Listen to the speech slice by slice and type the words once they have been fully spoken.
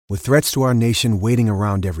With threats to our nation waiting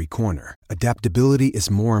around every corner, adaptability is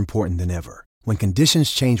more important than ever. When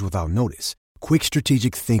conditions change without notice, quick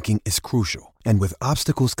strategic thinking is crucial. And with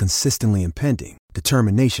obstacles consistently impending,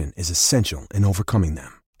 determination is essential in overcoming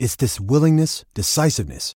them. It's this willingness,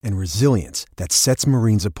 decisiveness, and resilience that sets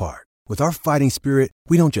Marines apart. With our fighting spirit,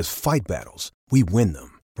 we don't just fight battles, we win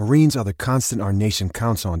them. Marines are the constant our nation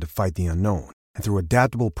counts on to fight the unknown. And through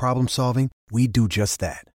adaptable problem solving, we do just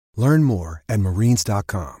that. Learn more at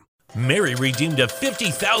marines.com. Mary redeemed a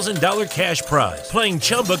 $50,000 cash prize playing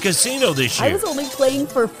Chumba Casino this year. I was only playing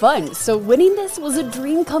for fun, so winning this was a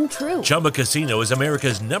dream come true. Chumba Casino is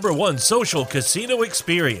America's #1 social casino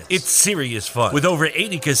experience. It's serious fun. With over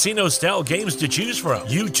 80 casino-style games to choose from,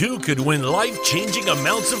 you too could win life-changing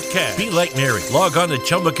amounts of cash. Be like Mary. Log on to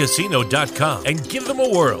ChumbaCasino.com and give them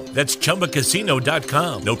a whirl. That's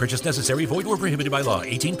ChumbaCasino.com. No purchase necessary. Void where prohibited by law.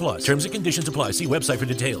 18 plus. Terms and conditions apply. See website for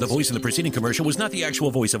details. The voice in the preceding commercial was not the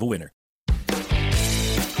actual voice of a winner.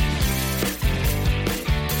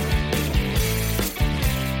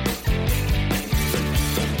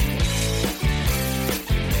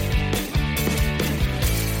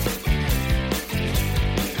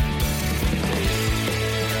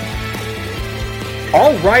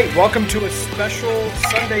 All right, welcome to a special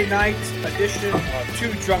Sunday night edition of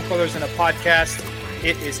Two Drunk Brothers and a Podcast.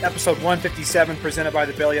 It is episode 157 presented by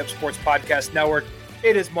the Belly Up Sports Podcast Network.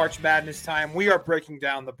 It is March Madness time. We are breaking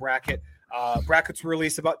down the bracket. Brackets were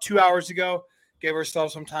released about 2 hours ago. Gave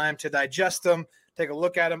ourselves some time to digest them, take a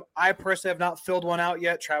look at them. I personally have not filled one out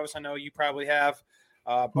yet. Travis, I know you probably have.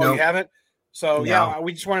 No. You haven't? So, no. Yeah,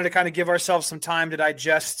 we just wanted to kind of give ourselves some time to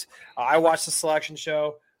digest. I watched the selection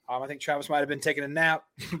show. I think Travis might have been taking a nap,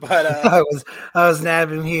 but I was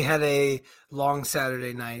napping. He had a long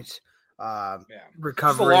Saturday night.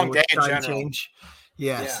 Recovering. Just a long day in general. Change.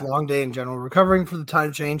 Yes, long day in general. Recovering for the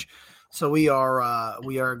time change. So we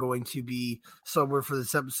are going to be sober for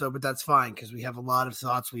this episode, but that's fine because we have a lot of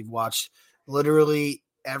thoughts. We've watched literally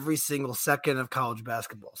every single second of college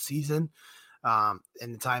basketball season, and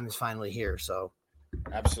the time is finally here. So,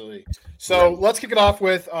 absolutely. So let's kick it off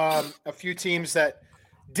with a few teams that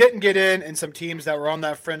didn't get in and some teams that were on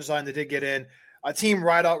that fringe line that did get in. A team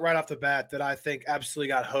right off the bat that I think absolutely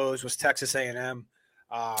got hosed was Texas A&M.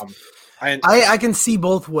 I can see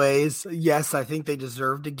both ways. Yes, I think they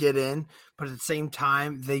deserve to get in, but at the same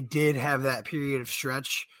time, they did have that period of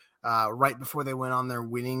stretch right before they went on their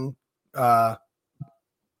winning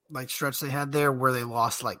stretch they had there where they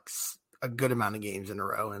lost like a good amount of games in a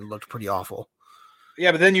row and looked pretty awful.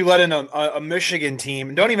 Yeah, but then you let in a Michigan team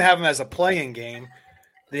and don't even have them as a play-in game.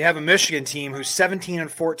 They have a Michigan team who's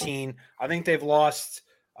 17-14. I think they've lost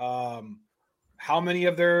how many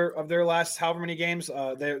of their last however many games?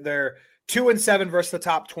 They're 2-7 versus the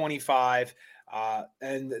top 25,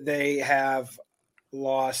 and they have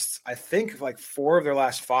lost I think like 4 of their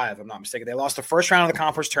last 5. If I'm not mistaken. They lost the first round of the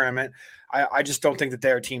conference tournament. I just don't think that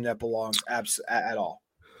they're a team that belongs at all.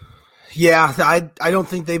 Yeah, I don't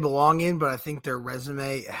think they belong in, but I think their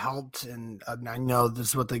resume helped, and I know this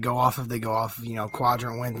is what they go off of. They go off of,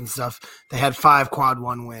 quadrant wins and stuff. They had 5 quad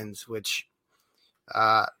 1 wins, which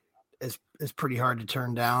is pretty hard to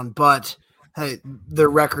turn down. But hey, their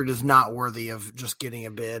record is not worthy of just getting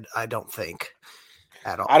a bid. I don't think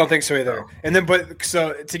at all. I don't think so either. And then,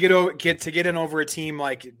 so to get in over a team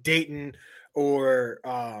like Dayton or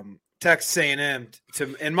Texas A&M,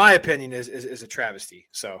 in my opinion, is a travesty.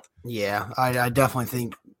 So yeah, I definitely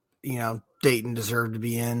think Dayton deserved to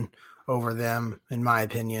be in over them, in my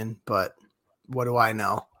opinion. But what do I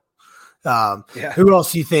know? Who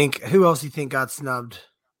else do you think got snubbed?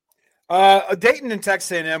 Dayton and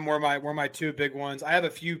Texas A&M were my 2 big ones. I have a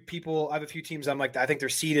few teams I'm like I think they're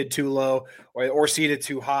seated too low or seated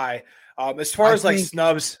too high. As far as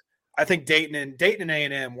snubs. I think Dayton and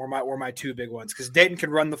A&M were my 2 big ones because Dayton can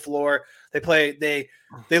run the floor. They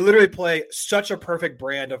literally play such a perfect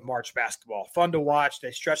brand of March basketball. Fun to watch.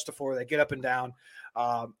 They stretch the floor. They get up and down.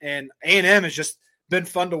 And A&M has just been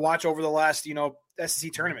fun to watch over the last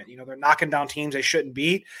SEC tournament. They're knocking down teams they shouldn't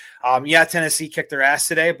beat. Tennessee kicked their ass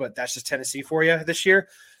today, but that's just Tennessee for you this year.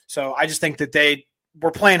 So I just think that they were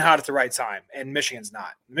playing hot at the right time, and Michigan's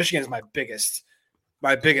not. Michigan's my biggest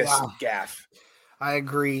gaffe. I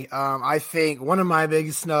agree. I think one of my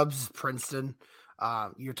biggest snubs is Princeton.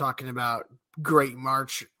 You're talking about great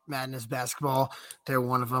March Madness basketball. They're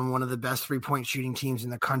one of them, one of the best 3-point shooting teams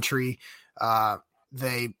in the country.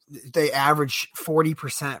 They average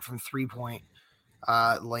 40% from 3-point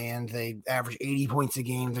land. They average 80 points a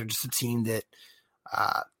game. They're just a team that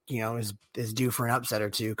is due for an upset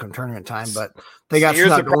or two come tournament time. But they got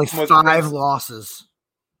snubbed. Only 5 losses.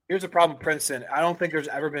 Here's the problem with Princeton. I don't think there's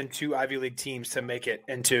ever been 2 Ivy League teams to make it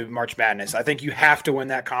into March Madness. I think you have to win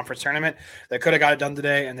that conference tournament. They could have got it done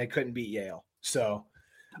today, and they couldn't beat Yale. So,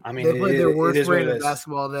 I mean, they played their worst brand of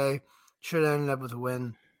basketball day. Should have ended up with a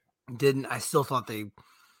win. Didn't. I still thought they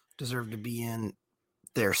deserved to be in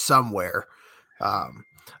there somewhere. I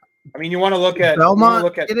mean, you want to look at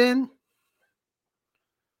Belmont get in?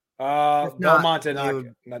 Belmont did not.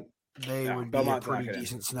 They would be a pretty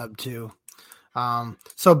decent snub too.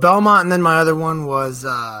 So Belmont, and then my other one was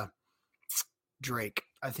Drake.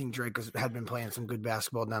 I think Drake had been playing some good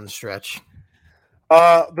basketball down the stretch.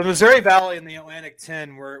 The Missouri Valley and the Atlantic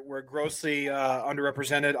 10 were grossly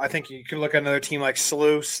underrepresented. I think you can look at another team like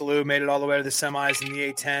SLU. SLU made it all the way to the semis in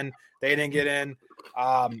the A10. They didn't get in.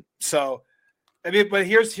 So, I mean, but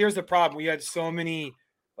here's the problem. We had so many,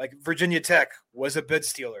 like Virginia Tech was a bid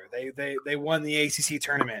stealer. They won the ACC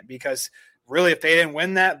tournament because really, if they didn't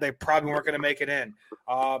win that, they probably weren't going to make it in.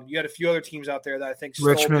 You had a few other teams out there that I think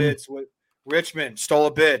stole bids. Richmond stole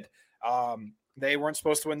a bid. They weren't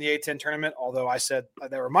supposed to win the A10 tournament, although I said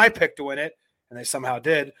they were my pick to win it, and they somehow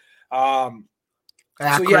did. Akron.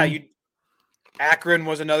 So yeah, Akron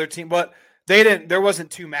was another team, but they didn't. There wasn't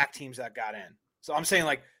 2 MAC teams that got in. So I'm saying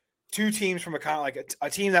like 2 teams from a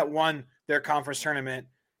team that won their conference tournament.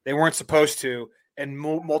 They weren't supposed to, and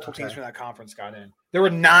multiple teams from that conference got in. There were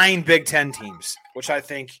 9 Big Ten teams, which I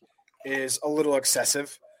think is a little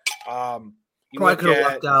excessive. Probably could have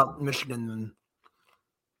left out Michigan and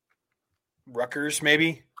Rutgers,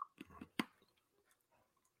 maybe.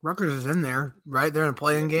 Rutgers is in there, right? They're in a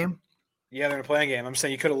playing game. Yeah, they're in a playing game. I'm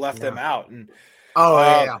saying you could have left them out. And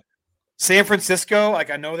yeah. San Francisco, like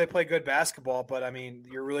I know they play good basketball, but I mean,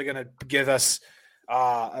 you're really going to give us,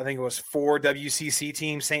 I think it was 4 WCC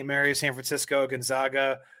teams: St. Mary's, San Francisco,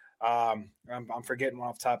 Gonzaga. I'm forgetting one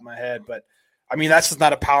off the top of my head, but I mean that's just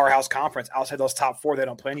not a powerhouse conference. Outside those top 4, they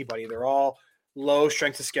don't play anybody. They're all low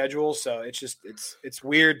strength of schedule, so it's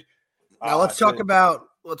weird. Now let's talk about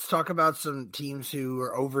some teams who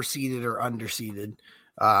are overseeded or underseeded.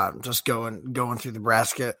 Just going through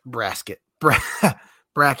the bracket.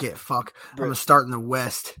 Fuck, I'm gonna start in the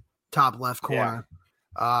West, top left corner.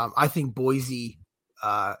 Yeah. I think Boise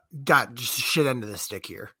got just a shit end of the stick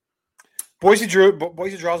here. Boise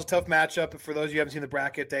draws a tough matchup. For those of you who haven't seen the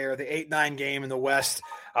bracket, they are the 8-9 game in the West.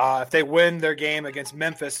 If they win their game against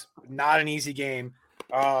Memphis, not an easy game.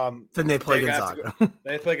 Then they play Gonzaga.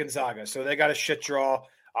 They play Gonzaga, so they got a shit draw.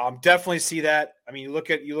 Definitely see that. I mean, you look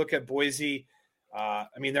at Boise. I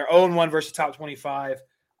mean, they're 0-1 versus top 25,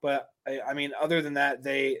 but I mean, other than that,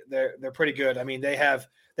 they're pretty good. I mean, they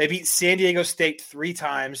beat San Diego State 3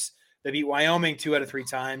 times. They beat Wyoming 2 out of 3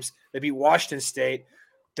 times. They beat Washington State.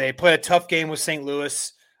 They played a tough game with St.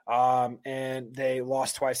 Louis, and they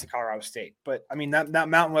lost twice to Colorado State. But I mean, that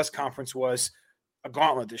Mountain West Conference was a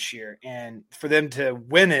gauntlet this year, and for them to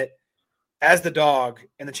win it as the dog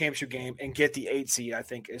in the championship game and get the 8 seed, I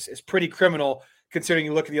think is pretty criminal, considering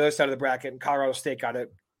you look at the other side of the bracket and Colorado State got a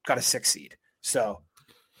 6 seed. So,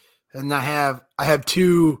 and I have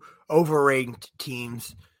 2 overranked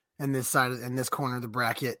teams in this corner of the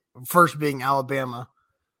bracket. First being Alabama,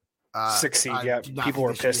 6 seed. Yeah, people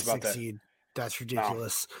were pissed about that. Seed. That's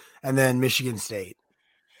ridiculous. No. And then Michigan State.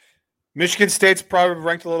 Michigan State's probably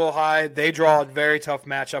ranked a little high. They draw a very tough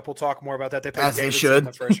matchup. We'll talk more about that. They play Davidson in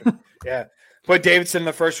the first round. Yeah. Put Davidson in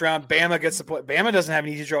the first round. Bama gets to play. Bama doesn't have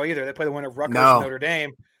an easy draw either. They play the winner of Rutgers and Notre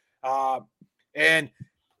Dame. And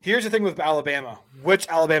here's the thing with Alabama. Which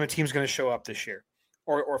Alabama team is going to show up this year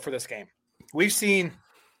or for this game? We've seen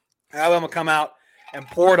Alabama come out and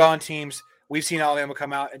pour it on teams. We've seen Alabama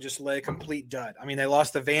come out and just lay a complete dud. I mean, they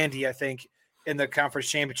lost to Vandy, I think, in the conference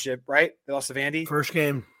championship, right? They lost to Vandy? First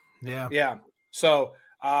game. Yeah. Yeah. So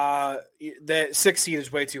the 6 seed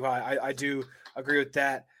is way too high. I do agree with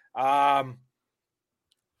that. I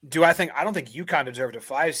don't think UConn deserved a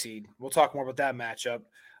 5 seed. We'll talk more about that matchup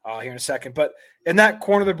here in a second. But in that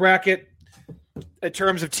corner of the bracket, in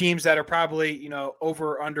terms of teams that are probably,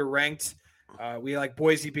 over or under ranked, we like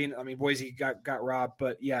Boise Boise got robbed,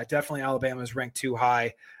 but yeah, definitely Alabama is ranked too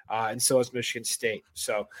high, and so is Michigan State.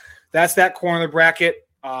 So that's that corner of the bracket.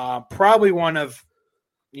 Probably one of,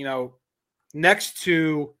 next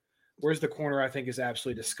to where's the corner I think is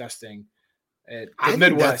absolutely disgusting. The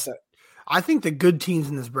Midwest. I think the good teams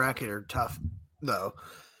in this bracket are tough, though.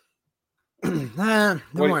 The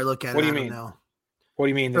more I look at it, I don't know. What do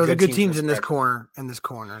you mean? The good teams in this corner,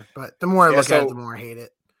 but the more I look at it, the more I hate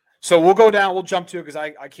it. So we'll go down. We'll jump to it because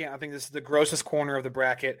I can't. I think this is the grossest corner of the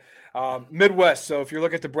bracket. Midwest. So if you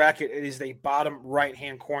look at the bracket, it is the bottom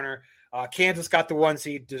right-hand corner. Kansas got the 1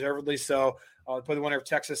 seed, deservedly so. Play the winner of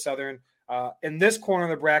Texas Southern. In this corner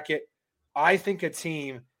of the bracket, I think a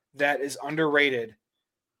team that is underrated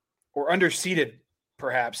or underseeded,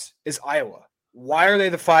 perhaps, is Iowa. Why are they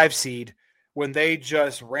the 5 seed when they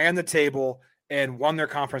just ran the table and won their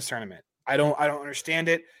conference tournament? I don't understand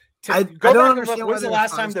it. When's the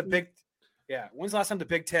last time the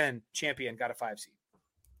Big Ten champion got a 5 seed?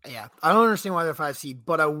 Yeah, I don't understand why they're 5 seed,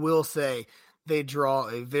 but I will say they draw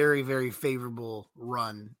a very, very favorable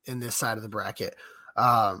run in this side of the bracket.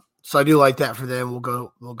 So I do like that for them. We'll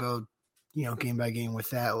go, game by game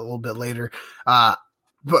with that a little bit later.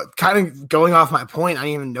 But kind of going off my point, I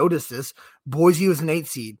didn't even notice this. Boise was an 8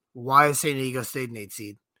 seed. Why is San Diego State an 8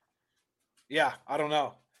 seed? Yeah, I don't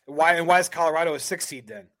know. Why is Colorado a 6 seed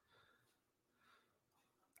then?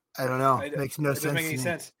 I don't know. It makes no sense. Doesn't make any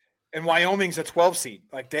sense. And Wyoming's a 12 seed.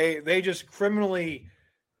 Like they just criminally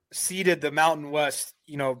seeded the Mountain West,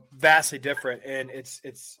 vastly different, and it's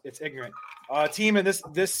ignorant. Team in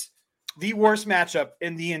the worst matchup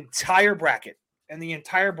in the entire bracket,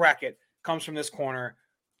 comes from this corner.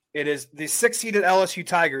 It is the 6-seeded LSU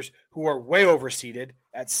Tigers, who are way overseeded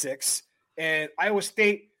at 6, and Iowa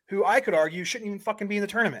State, who I could argue shouldn't even fucking be in the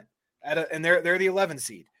tournament. And they're the 11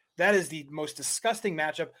 seed. That is the most disgusting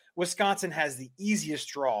matchup. Wisconsin has the easiest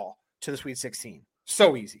draw to the Sweet 16.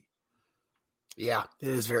 So easy. Yeah, it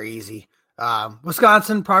is very easy.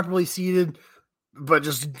 Wisconsin properly seeded, but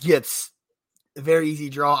just gets a very easy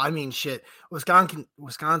draw. I mean, shit. Wisconsin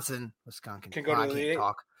can go to the Elite Eight.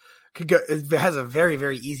 It has a very,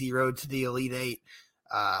 very easy road to the Elite Eight.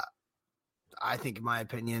 I think, in my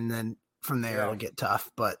opinion, then from there it'll get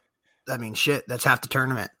tough. But I mean, shit, that's half the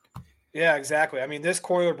tournament. Yeah, exactly. I mean, this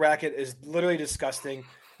corner of the bracket is literally disgusting. It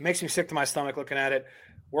makes me sick to my stomach looking at it.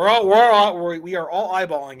 We are all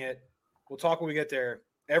eyeballing it. We'll talk when we get there.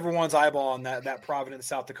 Everyone's eyeballing that Providence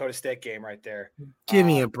South Dakota State game right there. Give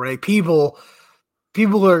me a break. People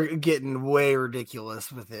are getting way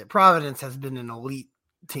ridiculous with it. Providence has been an elite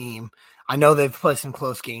team. I know they've played some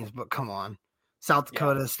close games, but come on. South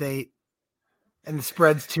Dakota State, and the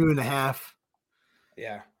spread's 2.5.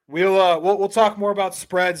 Yeah. We'll talk more about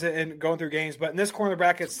spreads and going through games, but in this corner of the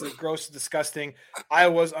bracket, it's gross, disgusting.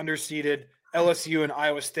 Iowa's underseeded. LSU and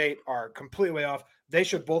Iowa State are completely way off. They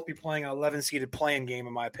should both be playing an 11-seeded playing game,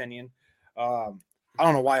 in my opinion. I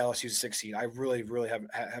don't know why LSU's a 6 seed. I really, really have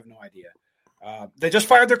no idea. They just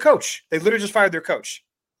fired their coach. They literally just fired their coach.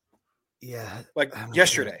 Yeah, like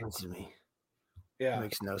yesterday. To me. Yeah, it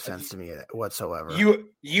makes no sense to me whatsoever.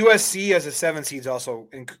 USC as a 7 seed is also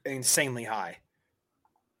insanely high.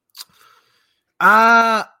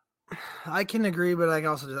 I can agree, but I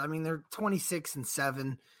also, they're 26 and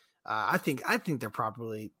 7. I think they're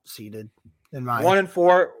properly seeded. In my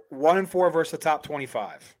 1-4 versus the top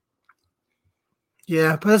 25.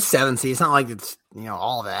 Yeah, but it's 7 seed. It's not like it's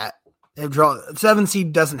all that. 7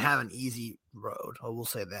 seed doesn't have an easy road. I will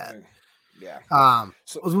say that. Yeah.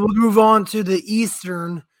 So we'll move on to the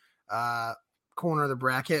eastern corner of the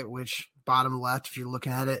bracket, which bottom left, if you're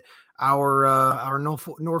looking at it, our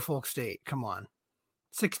Norfolk State. Come on,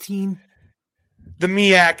 16. The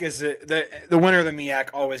MEAC is the winner of the MEAC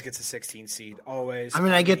always gets a 16 seed. Always.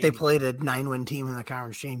 I get they played a 9-win team in the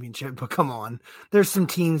conference championship, but come on, there's some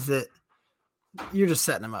teams that you're just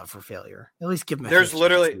setting them up for failure. At least give them.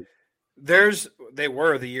 They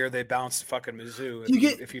were the year they bounced fucking Mizzou.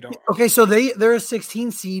 If you don't. Okay, so they're a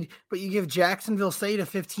 16 seed, but you give Jacksonville State a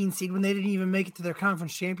 15 seed when they didn't even make it to their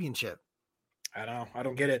conference championship. I don't know. I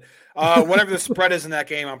don't get it. Whatever the spread is in that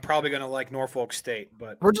game, I'm probably going to like Norfolk State,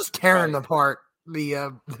 but we're just tearing apart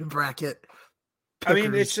the bracket. I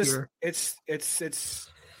mean, it's just it's.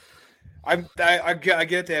 I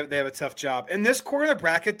get it. They have a tough job in this corner of the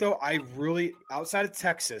bracket, though. I really, outside of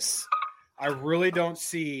Texas, I really don't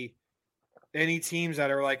see any teams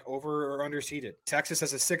that are like over or underseeded. Texas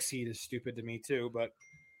as a 6 seed is stupid to me too, but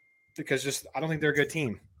because I don't think they're a good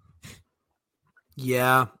team.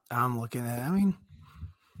 Yeah, I'm looking at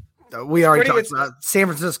it. We already talked about San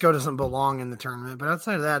Francisco doesn't belong in the tournament, but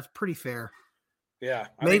outside of that, it's pretty fair. Yeah,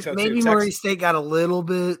 maybe Murray State got a little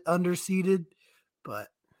bit underseeded, but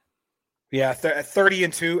yeah,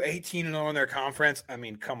 30-2, 18-0 in their conference. I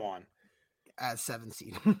mean, come on, at 7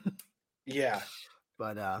 seed. Yeah,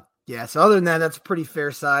 but yeah. So other than that, that's a pretty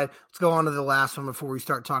fair side. Let's go on to the last one before we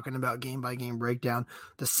start talking about game by game breakdown.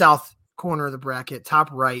 The south corner of the bracket,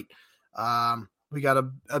 top right. We got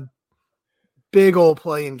a big old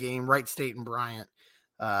playing game, Wright State and Bryant.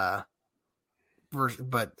 But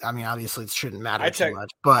obviously it shouldn't matter too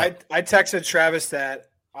much. But I texted Travis that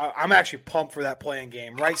I'm actually pumped for that playing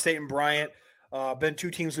game. Wright State and Bryant, been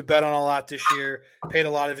 2 teams we bet on a lot this year, paid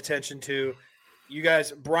a lot of attention to. You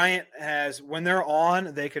guys, Bryant has, when they're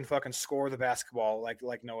on, they can fucking score the basketball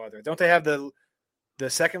like no other. Don't they have the the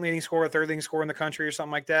second leading scorer, third leading scorer in the country, or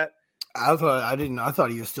something like that. I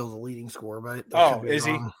thought he was still the leading scorer, but is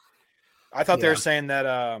he? I thought they were saying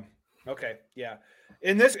that. Okay, yeah.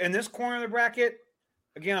 In this corner of the bracket,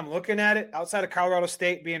 again, I'm looking at it. Outside of Colorado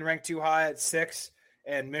State being ranked too high at 6,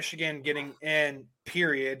 and Michigan getting in.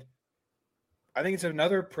 Period. I think it's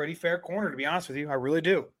another pretty fair corner, to be honest with you. I really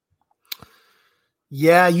do.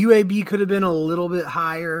 Yeah, UAB could have been a little bit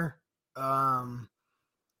higher,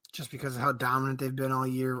 just because of how dominant they've been all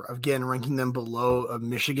year. Again, ranking them below a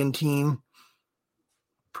Michigan team,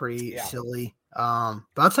 pretty silly. But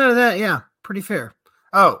outside of that, yeah, pretty fair.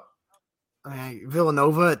 Oh,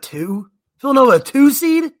 Villanova at 2? Villanova a 2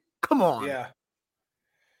 seed? Come on. Yeah.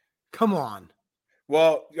 Come on.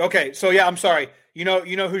 Well, okay, so yeah, I'm sorry. You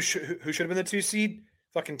know who should have been the 2 seed?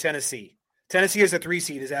 Fucking Tennessee. Tennessee as a 3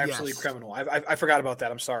 seed is actually criminal. I forgot about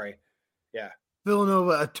that. I'm sorry. Yeah.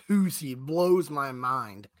 Villanova a 2 seed blows my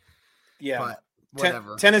mind. Yeah. But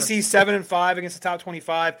whatever. Tennessee 7-5 against the top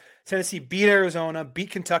 25. Tennessee beat Arizona,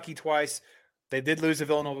 beat Kentucky twice. They did lose to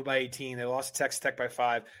Villanova by 18. They lost to Texas Tech by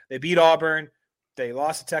 5. They beat Auburn. They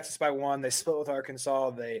lost to Texas by 1. They split with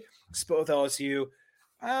Arkansas. They split with LSU.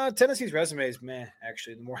 Tennessee's resume is meh,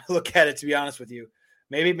 actually, the more I look at it, to be honest with you.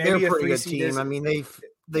 Maybe they're a pretty good 3-seed team. I mean,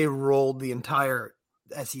 they rolled the entire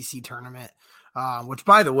SEC tournament, which,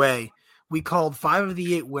 by the way, we called 5 of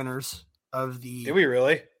the 8 winners of the Did we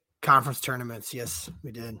really? Conference tournaments. Yes,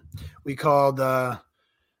 we did. We called I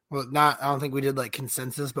don't think we did like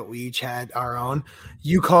consensus, but we each had our own.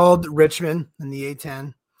 You called Richmond in the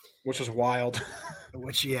A10, which was wild.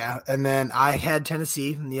 And then I had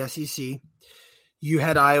Tennessee in the SEC. You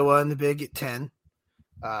had Iowa in the Big 10.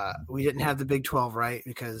 We didn't have the Big 12, right?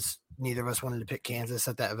 Because neither of us wanted to pick Kansas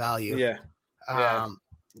at that value. Yeah.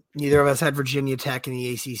 Neither of us had Virginia Tech in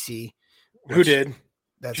the ACC. Who did?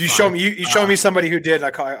 You show me somebody who did.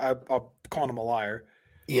 I'll call him a liar.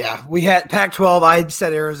 Yeah, we had Pac-12. I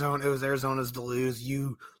said Arizona. It was Arizona's to lose.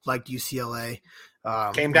 You liked UCLA.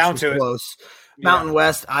 Came down to close. It. Mountain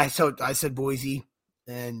West. I said Boise,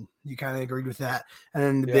 and you kind of agreed with that. And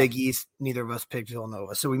then the Big East, neither of us picked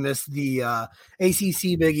Villanova. So we missed the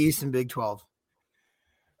ACC, Big East, and Big 12.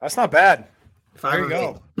 That's not bad. There you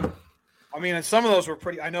go. I mean, and some of those were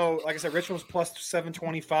pretty. I know, like I said, Richmond was plus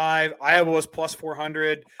 725. Iowa was plus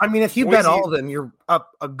 400. I mean, if you bet all of them, you're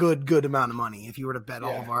up a good amount of money if you were to bet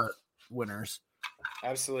all of our winners.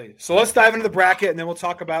 Absolutely. So let's dive into the bracket, and then we'll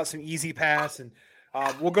talk about some easy pass, and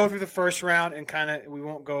we'll go through the first round, and we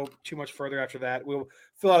won't go too much further after that. We'll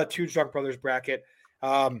fill out a 2 Drunk Brothers bracket.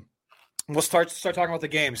 We'll start talking about the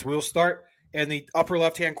games. We'll start in the upper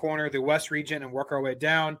left-hand corner, the West region, and work our way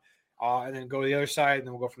down. And then go to the other side, and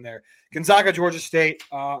then we'll go from there. Gonzaga, Georgia State.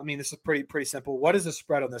 I mean, this is pretty simple. What is the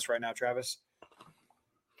spread on this right now, Travis?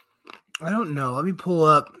 I don't know. Let me pull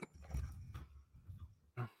up.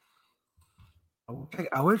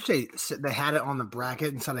 I wish they had it on the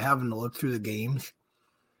bracket instead of having to look through the games.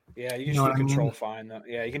 Yeah, you can just do control find.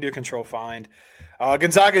 Yeah, you can do a control find.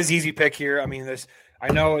 Gonzaga's easy pick here. I mean,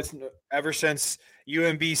 I know it's ever since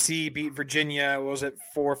UMBC beat Virginia. What was it,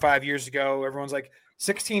 4 or 5 years ago? Everyone's like,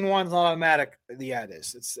 16-1 is not automatic. Yeah, it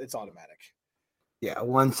is. It's automatic. Yeah,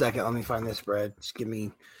 1 second. Let me find this spread. Just give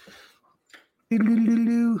me.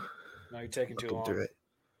 No, you're taking too long. Through it.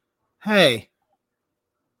 Hey,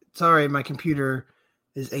 sorry, my computer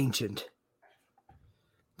is ancient.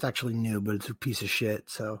 It's actually new, but it's a piece of shit.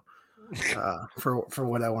 So, for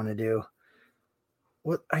what I want to do.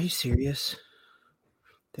 What? Are you serious?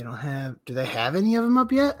 They don't have. Do they have any of them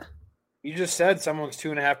up yet? You just said someone's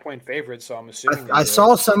 2.5-point favorite, so I'm assuming. I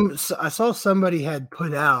saw somebody had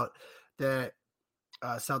put out that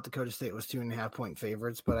South Dakota State was 2.5-point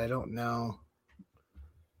favorites, but I don't know.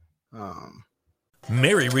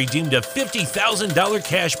 Mary redeemed a $50,000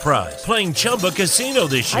 cash prize playing Chumba Casino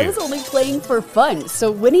this year. I was only playing for fun,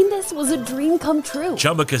 so winning this was a dream come true.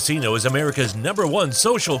 Chumba Casino is America's #1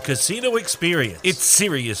 social casino experience. It's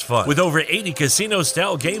serious fun. With over 80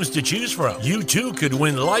 casino-style games to choose from, you too could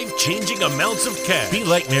win life-changing amounts of cash. Be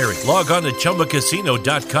like Mary. Log on to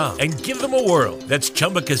ChumbaCasino.com and give them a whirl. That's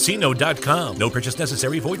ChumbaCasino.com. No purchase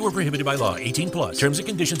necessary. Void or prohibited by law. 18+. Terms and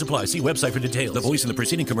conditions apply. See website for details. The voice in the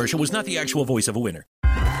preceding commercial was not the actual voice of a winner.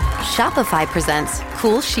 Shopify presents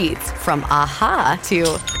cool sheets from AHA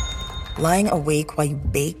to lying awake while you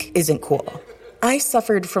bake isn't cool. I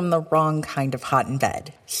suffered from the wrong kind of hot in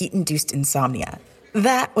bed, heat-induced insomnia.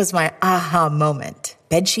 That was my aha moment.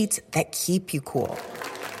 Bed sheets that keep you cool.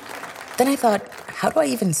 Then I thought, how do I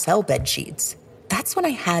even sell bed sheets? That's when I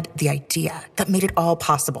had the idea that made it all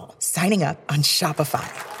possible, signing up on Shopify.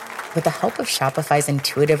 With the help of Shopify's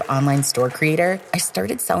intuitive online store creator, I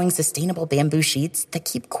started selling sustainable bamboo sheets that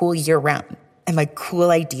keep cool year-round. and my cool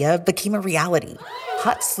idea became a reality.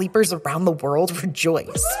 Hot sleepers around the world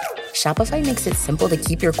rejoice. Shopify makes it simple to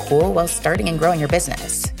keep your cool while starting and growing your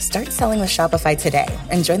business. Start selling with Shopify today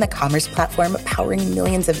and join the commerce platform powering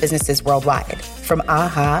millions of businesses worldwide. From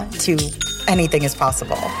aha to anything is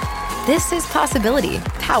possible. This is Possibility,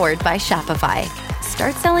 powered by Shopify.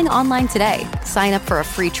 Start selling online today. Sign up for a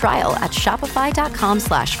free trial at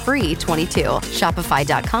shopify.com/free22.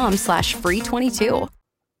 Shopify.com/free22.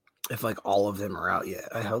 If like all of them are out yet,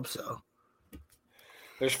 I hope so.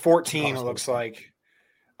 There's 14, it looks like.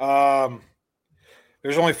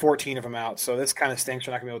 There's only 14 of them out, so this kind of stinks.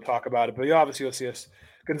 We're not going to be able to talk about it, but you obviously will see us.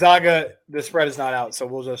 Gonzaga, the spread is not out, so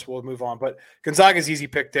we'll move on. But Gonzaga's easy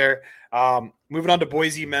pick there. Moving on to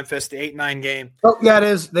Boise, Memphis, the 8-9 game. Oh, yeah, it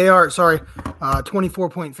is. They are,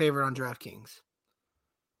 24-point favorite on DraftKings.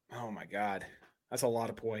 Oh, my God. That's a lot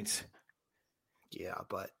of points. Yeah,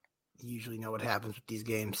 but you usually know what happens with these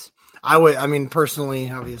games. Personally,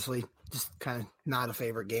 obviously, just kind of not a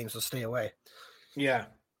favorite game, so stay away. Yeah.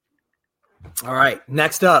 All right,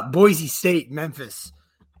 next up, Boise State, Memphis.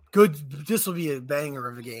 Good. This will be a banger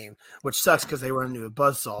of a game, which sucks because they run into a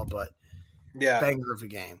buzzsaw, but yeah, banger of a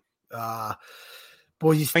game.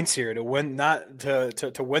 Boise State points here to win, not to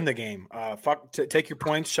win the game. Take your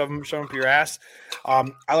points, shove them up your ass.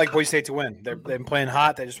 I like Boise State to win. They've been playing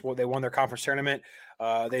hot. They won their conference tournament.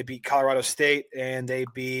 They beat Colorado State and they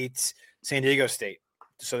beat San Diego State.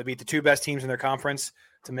 So they beat the two best teams in their conference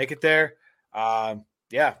to make it there.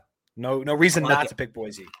 Yeah, no reason not to pick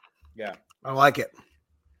Boise. Yeah, I like it.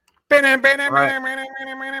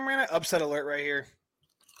 Right. Upset alert right here.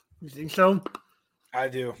 You think so? I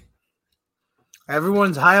do.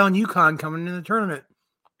 Everyone's high on UConn coming in the tournament.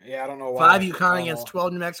 Yeah, I don't know why. 5 UConn against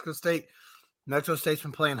 12 New Mexico State. New Mexico State's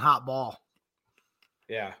been playing hot ball.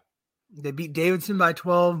 Yeah. They beat Davidson by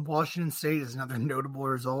 12. Washington State is another notable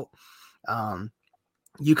result. UConn,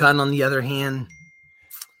 on the other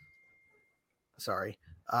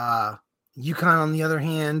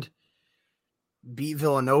hand, beat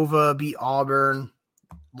Villanova, beat Auburn,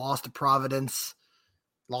 lost to Providence,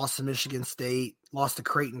 lost to Michigan State, lost to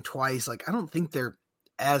Creighton twice. Like, I don't think they're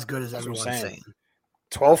as good as everyone's saying.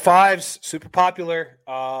 12-5s, super popular.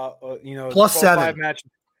 Plus 7 match.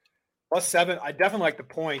 Plus 7. I definitely like the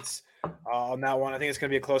points on that one. I think it's going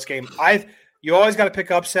to be a close game. You always got to pick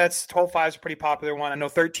upsets. 12-5 is a pretty popular one. I know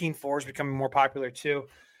 13-4 is becoming more popular too.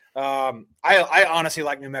 I honestly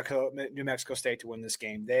like New Mexico State to win this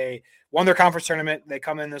game. They won their conference tournament. They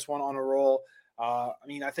come in this one on a roll. I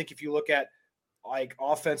think if you look at like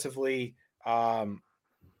offensively,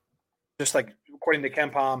 just like according to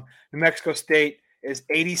KenPom, New Mexico State is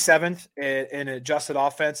 87th in adjusted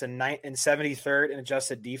offense and 73rd in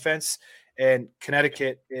adjusted defense, and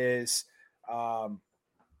Connecticut is 21st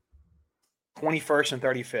and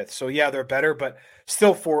 35th. So yeah, they're better, but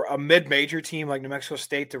still for a mid-major team like New Mexico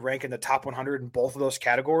State to rank in the top 100 in both of those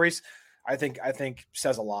categories, I think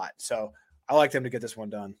says a lot. So I like them to get this one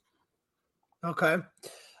done. Okay.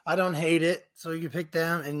 I don't hate it. So you can pick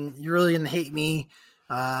them, and you're really going to hate me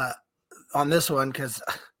on this one because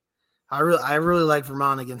I really like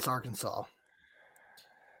Vermont against Arkansas.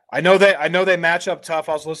 I know they match up tough.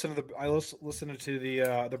 I was listening to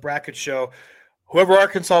the bracket show. Whoever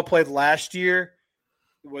Arkansas played last year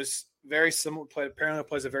was very similar. Apparently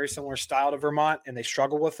plays a very similar style to Vermont, and they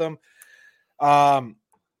struggle with them. I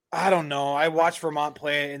don't know. I watched Vermont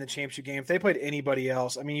play in the championship game. If they played anybody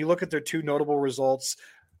else, you look at their two notable results.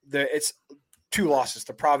 It's 2 losses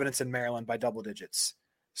to Providence and Maryland by double digits.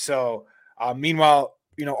 So, meanwhile,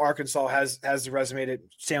 Arkansas has the resume to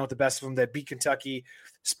stand with the best of them. They beat Kentucky,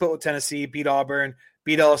 split with Tennessee, beat Auburn,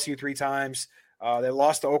 beat LSU 3 times. They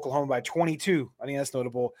lost to Oklahoma by 22. I think that's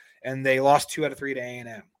notable. And they lost 2 out of 3 to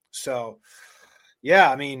A&M. So,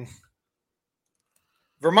 yeah,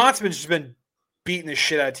 Vermont's just been beating the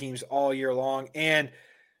shit out of teams all year long. And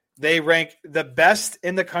they rank the best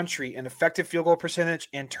in the country in effective field goal percentage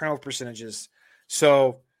and turnover percentages.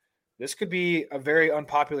 So this could be a very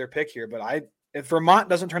unpopular pick here. But if Vermont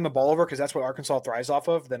doesn't turn the ball over, because that's what Arkansas thrives off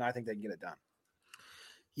of, then I think they can get it done.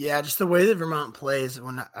 Yeah, just the way that Vermont plays. I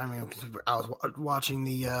was watching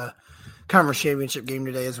the conference championship game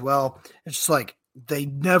today as well. It's just like they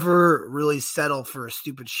never really settle for a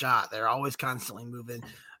stupid shot. They're always constantly moving,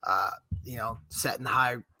 setting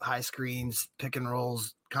high screens, pick and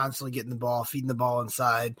rolls, constantly getting the ball, feeding the ball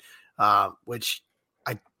inside, which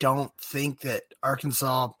I don't think that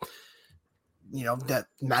Arkansas, that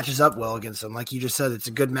matches up well against them. Like you just said, it's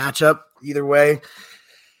a good matchup either way.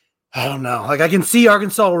 I don't know. Like I can see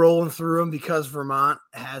Arkansas rolling through them because Vermont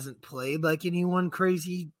hasn't played like anyone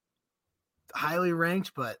crazy highly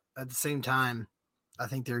ranked, but at the same time, I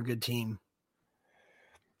think they're a good team.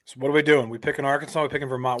 So what are we doing? We picking Arkansas? We picking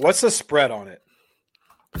Vermont? What's the spread on it?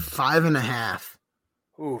 5.5.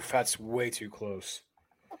 Oof, that's way too close.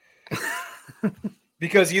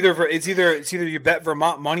 Because it's either you bet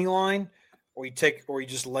Vermont money line or you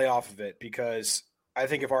just lay off of it, because I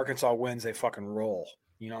think if Arkansas wins, they fucking roll.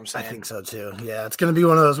 You know what I'm saying? I think so too. Yeah, it's going to be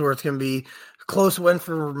one of those where it's going to be a close win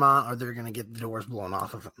for Vermont, or they're going to get the doors blown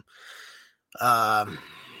off of them.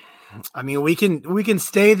 I mean, we can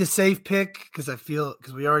stay the safe pick because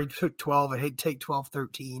we already took 12. I hate to take 12,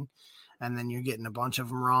 13, and then you're getting a bunch of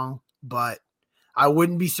them wrong. But I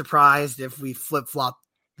wouldn't be surprised if we flip flop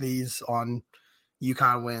these on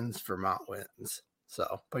UConn wins, Vermont wins.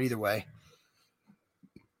 So, but either way,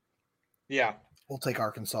 yeah, we'll take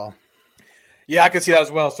Arkansas. Yeah, I can see that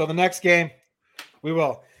as well. So the next game, we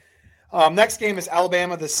will. Next game is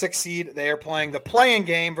Alabama, the 6th seed. They are playing the play-in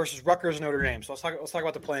game versus Rutgers and Notre Dame. So let's talk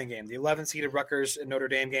about the play-in game. The 11th-seeded Rutgers and Notre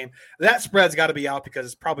Dame game. That spread's got to be out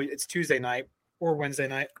because it's Tuesday night or Wednesday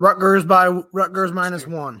night. Rutgers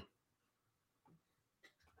 -1.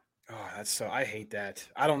 Oh, I hate that.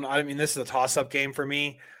 I mean, this is a toss-up game for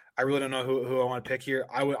me. I really don't know who I want to pick here.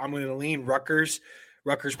 I'm going to lean Rutgers.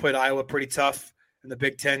 Rutgers played Iowa pretty tough in the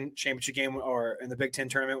Big Ten championship game or in the Big Ten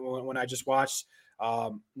tournament when I just watched.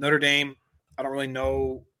 Notre Dame, I don't really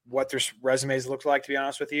know what their resumes look like, to be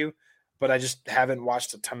honest with you, but I just haven't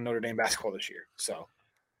watched a ton of Notre Dame basketball this year. So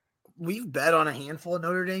we've bet on a handful of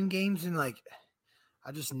Notre Dame games, and I'm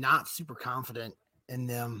just not super confident in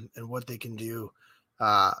them and what they can do,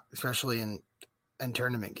 especially in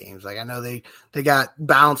tournament games. I know they got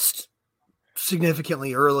bounced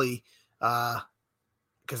significantly early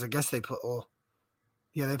because I guess they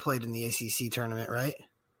played in the ACC tournament, right?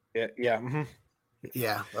 Yeah. Mm-hmm.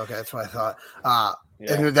 Yeah. Okay. That's what I thought.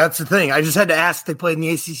 And that's the thing. I just had to ask. They played in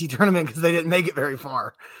the ACC tournament because they didn't make it very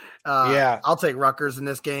far. I'll take Rutgers in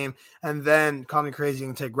this game, and then call me crazy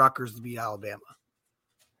and take Rutgers to beat Alabama.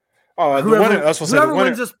 Oh, whoever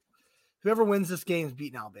wins this game is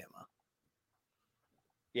beating Alabama.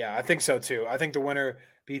 Yeah, I think so too. I think the winner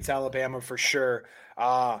beats Alabama for sure.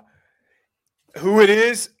 Who it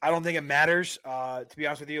is, I don't think it matters. To be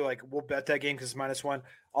honest with you, we'll bet that game because it's -1.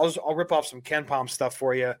 I'll rip off some KenPom stuff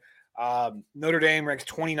for you. Notre Dame ranks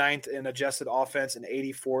 29th in adjusted offense and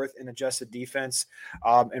 84th in adjusted defense.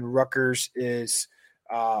 And Rutgers is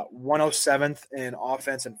 107th in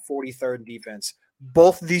offense and 43rd in defense.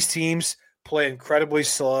 Both of these teams play incredibly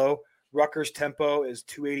slow. Rutgers' tempo is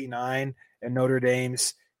 289 and Notre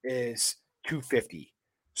Dame's is 250.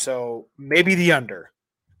 So maybe the under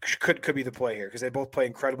could be the play here because they both play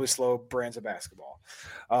incredibly slow brands of basketball.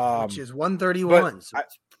 Which is 131, so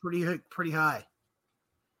it's pretty high.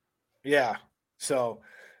 Yeah. So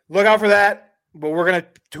look out for that. But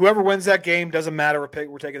whoever wins that game, doesn't matter.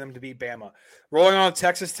 We're taking them to beat Bama. Rolling on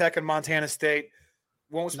Texas Tech and Montana State.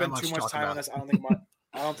 Won't spend too much time on this. I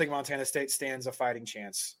don't think Montana State stands a fighting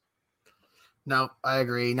chance. No, I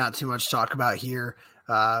agree. Not too much to talk about here.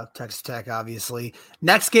 Texas Tech, obviously.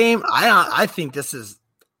 Next game, I think this is.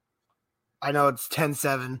 I know it's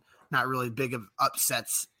 10-7, not really big of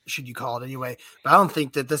upsets, should you call it anyway. But I don't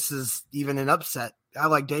think that this is even an upset. I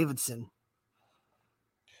like Davidson.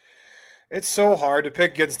 It's so hard to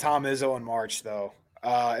pick against Tom Izzo in March, though.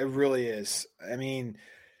 It really is. I mean,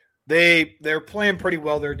 they're playing pretty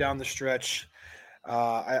well there down the stretch.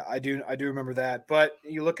 I do remember that. But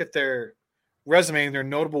you look at their resume, and their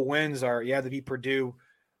notable wins are, they beat Purdue,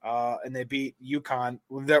 and they beat UConn.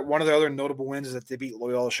 One of their other notable wins is that they beat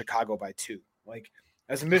Loyola Chicago by 2.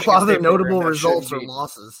 As a Michigan a lot of their State notable program, results are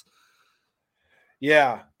losses.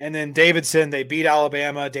 Yeah, and then Davidson, they beat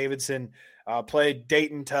Alabama. Davidson played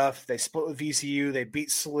Dayton tough. They split with VCU. They beat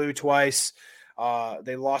SLU twice.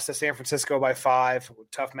 They lost to San Francisco by 5.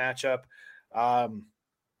 Tough matchup.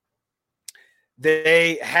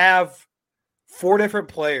 They have 4 different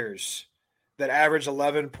players that average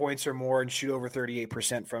 11 points or more and shoot over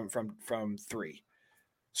 38% from 3.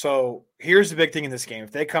 So here's the big thing in this game.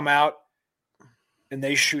 If they come out and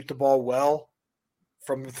they shoot the ball well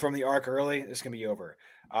from the arc early, it's going to be over.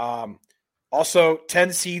 Also,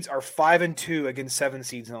 10 seeds are 5-2 against 7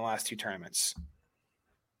 seeds in the last 2 tournaments.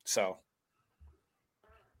 So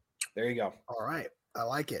there you go. All right. I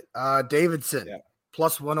like it. Davidson,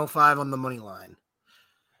 plus 105 on the money line.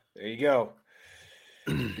 There you go.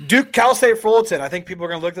 Duke, Cal State Fullerton. I think people are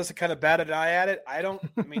going to look at this and kind of bat an eye at it.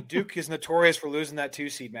 Duke is notorious for losing that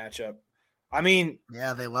 2-seed matchup.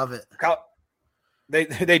 Yeah, they love it.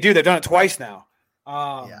 They do. They've done it twice now.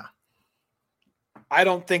 Yeah. I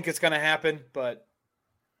don't think it's going to happen, but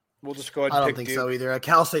we'll just go ahead and I don't pick think Duke. so either.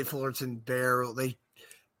 Cal State Fullerton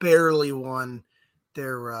barely won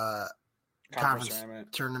their conference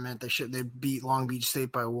tournament. They beat Long Beach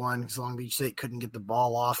State by 1 because Long Beach State couldn't get the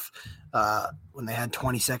ball off when they had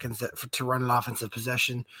 20 seconds to run an offensive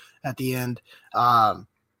possession at the end.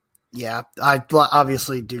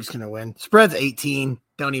 Obviously Duke's going to win. Spread's 18.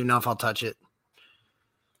 Don't even know if I'll touch it.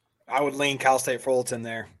 I would lean Cal State Fullerton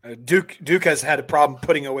there. Duke has had a problem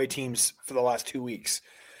putting away teams for the last 2 weeks.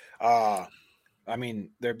 They've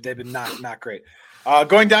been not great.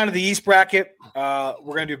 Going down to the East bracket, we're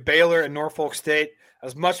going to do Baylor and Norfolk State.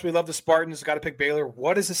 As much as we love the Spartans, got to pick Baylor.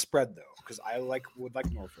 What is the spread though? Because I would like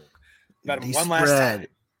Norfolk. Bet them one last time.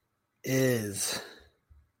 Is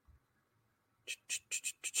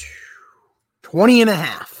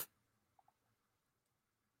 20.5.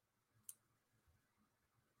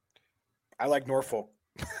 I like Norfolk.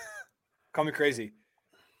 Call me crazy.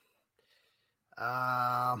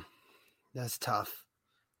 That's tough.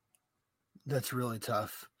 That's really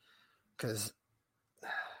tough because,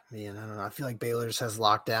 man, I don't know. I feel like Baylor just has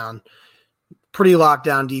pretty locked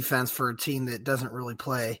down defense for a team that doesn't really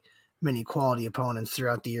play many quality opponents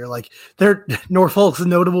throughout the year. Like Norfolk's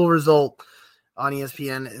notable result on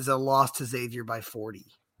ESPN is a loss to Xavier by 40.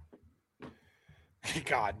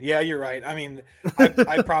 God, yeah, you're right. I mean,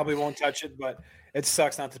 I probably won't touch it, but it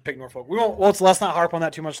sucks not to pick Norfolk. Let's not harp on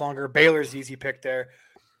that too much longer. Baylor's the easy pick there.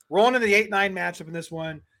 Rolling into the 8-9 matchup in this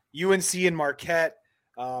one, UNC and Marquette.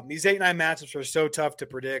 These 8-9 matchups are so tough to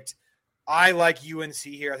predict. I like UNC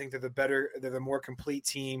here. I think they're the more complete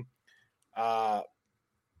team. And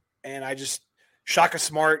I just Shaka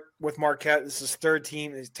Smart with Marquette. This is his third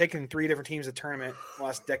team. He's taken 3 different teams to tournament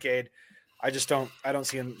last decade. I don't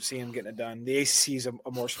see him getting it done. The ACC is a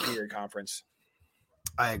more superior conference.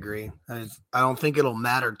 I agree. I don't think it'll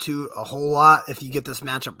matter a whole lot if you get this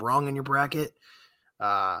matchup wrong in your bracket.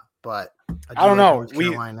 But I don't know.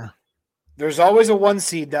 There's always a 1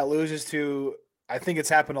 seed that loses to. I think it's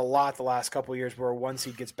happened a lot the last couple of years where a 1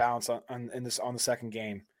 seed gets bounced on the second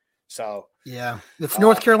game. So yeah, it's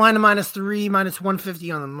North Carolina -3,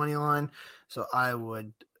 -150 on the money line. So I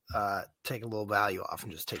would take a little value off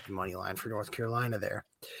and just take the money line for North Carolina there.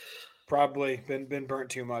 Probably been burnt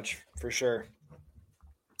too much for sure.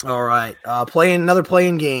 All right, another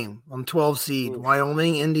playing game on 12 seed. Ooh.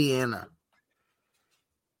 Wyoming, Indiana.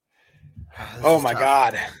 Oh my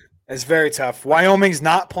God, it's very tough. Wyoming's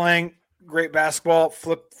not playing great basketball.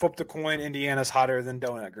 Flip the coin. Indiana's hotter than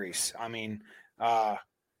donut grease. I mean,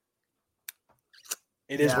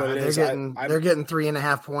 it is what it is. They're getting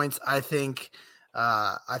 3.5 points. I think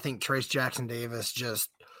Trace Jackson Davis just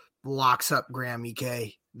locks up Graham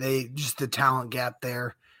Ike. The talent gap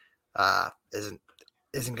there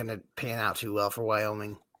isn't going to pan out too well for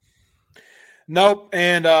Wyoming. Nope.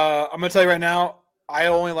 And I'm going to tell you right now, I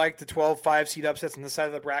only like the 12-5 seed upsets on this side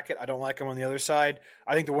of the bracket. I don't like them on the other side.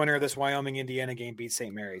 I think the winner of this Wyoming-Indiana game beats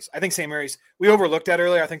St. Mary's. I think St. Mary's, we overlooked that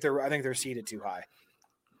earlier. I think they're seeded too high.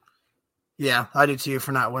 Yeah, I do too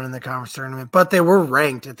for not winning the conference tournament, but they were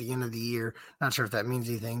ranked at the end of the year. Not sure if that means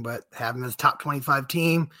anything, but having this top 25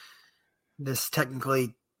 team, this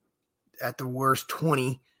technically at the worst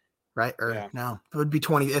 20, right? Or no, it would be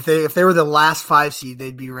 20. If they were the last 5 seed,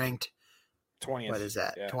 they'd be ranked 20th. What is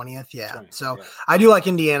that? 20th? Yeah. 20th, so yeah. I do like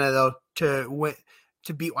Indiana though to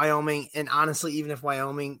beat Wyoming, and honestly, even if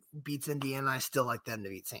Wyoming beats Indiana, I still like them to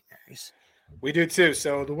beat St. Mary's. We do too.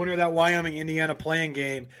 So the winner of that Wyoming-Indiana playing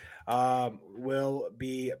game will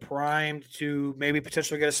be primed to maybe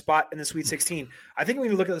potentially get a spot in the Sweet 16. I think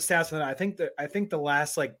when you look at the stats for that, I think the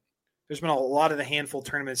last there's been a lot of the handful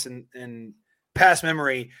tournaments in past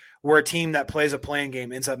memory where a team that plays a playing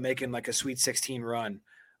game ends up making like a Sweet 16 run.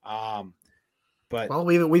 But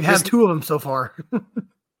we've had 2 of them so far.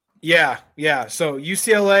 Yeah. So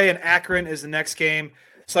UCLA and Akron is the next game.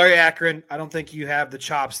 Sorry, Akron. I don't think you have the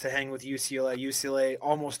chops to hang with UCLA. UCLA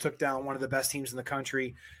almost took down one of the best teams in the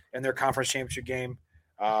country in their conference championship game.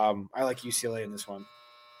 I like UCLA in this one.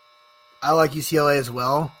 I like UCLA as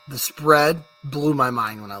well. The spread blew my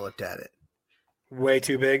mind when I looked at it. Way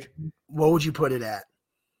too big. What would you put it at?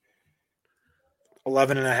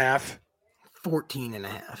 11.5.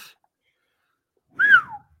 14.5.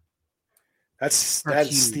 That's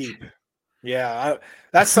steep. Yeah,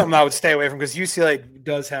 that's something I would stay away from because UCLA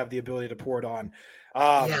does have the ability to pour it on.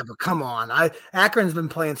 Yeah, but come on. Akron's been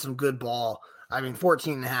playing some good ball. I mean,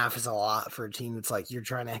 14.5 is a lot for a team that's like you're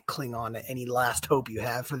trying to cling on to any last hope you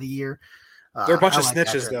have for the year. They're a bunch of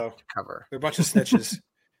snitches, though. Cover. They're a bunch of snitches.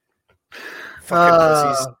 Fucking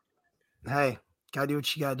pussies. Hey, gotta do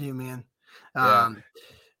what you gotta do, man. Yeah.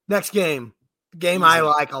 Next game. Game Easy. I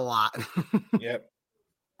like a lot. Yep.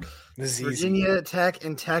 This is Virginia Tech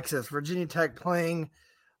and Texas. Virginia Tech playing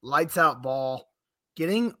lights out ball,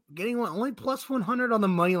 getting only plus 100 on the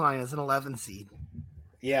money line as an 11 seed.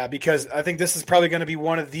 Yeah, because I think this is probably going to be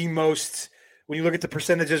one of the most, when you look at the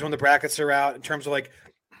percentages when the brackets are out in terms of like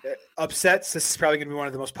upsets, this is probably going to be one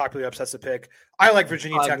of the most popular upsets to pick. I like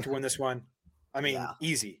Virginia Tech to win this one. I mean,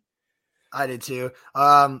 easy. I did too.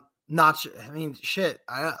 Shit.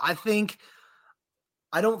 I think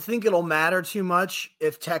I don't think it'll matter too much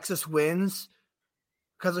if Texas wins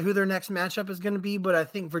because of who their next matchup is going to be, but I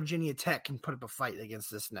think Virginia Tech can put up a fight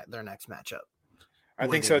against their next matchup. I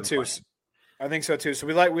think so too. So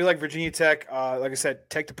we like Virginia Tech. Like I said,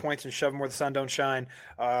 take the points and shove them where the sun don't shine.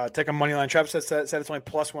 Take a money line. Travis said it's only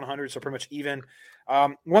plus 100, so pretty much even.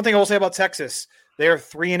 One thing I will say about Texas, they are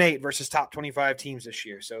 3-8 versus top 25 teams this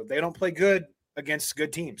year, so they don't play good against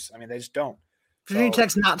good teams. I mean, they just don't. Virginia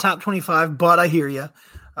Tech's not top 25, but I hear you.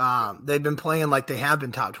 They've been playing like they have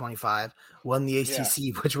been top 25. Won the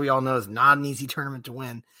ACC, which we all know is not an easy tournament to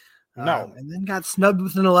win. No, and then got snubbed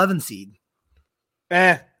with an 11 seed.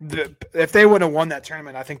 If they wouldn't have won that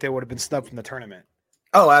tournament, I think they would have been snubbed from the tournament.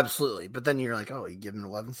 Oh, absolutely. But then you're like, oh, you give them an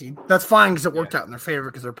 11 seed. That's fine because it worked out in their favor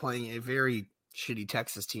because they're playing a very shitty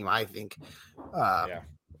Texas team, I think.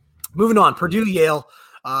 Moving on, Purdue, Yale.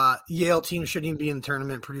 Yale team shouldn't even be in the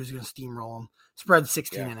tournament. Purdue's going to steamroll them. Spread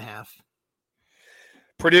 16.5.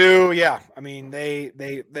 Purdue, I mean,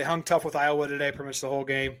 they hung tough with Iowa today pretty much the whole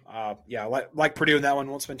game. Like Purdue in that one.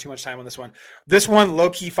 Won't spend too much time on this one. This one,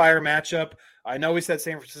 low-key fire matchup. I know we said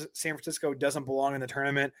San Francisco doesn't belong in the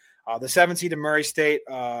tournament. The 7th seed of Murray State,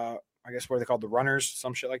 I guess what are they called? The Runners,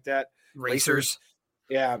 some shit like that. Racers.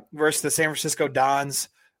 Yeah, versus the San Francisco Dons.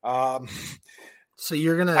 So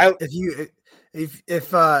you're gonna if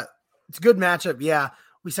it's a good matchup. Yeah,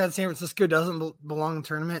 we said San Francisco doesn't belong in the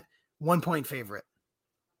tournament. 1 point favorite.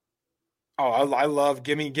 Oh, I love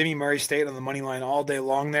give me Murray State on the money line all day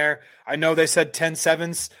long there. I know they said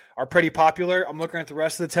 10-7s are pretty popular. I'm looking at the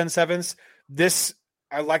rest of the 10-7s. This,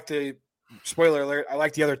 I like the spoiler alert. I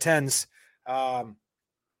like the other 10s.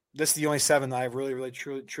 This is the only 7 that I really, really,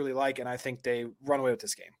 truly like, and I think they run away with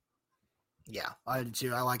this game. Yeah, I do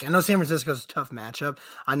too. I know San Francisco's a tough matchup.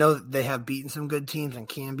 I know that they have beaten some good teams and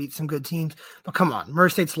can beat some good teams, but come on, Murray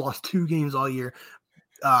State's lost 2 games all year.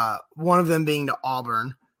 One of them being to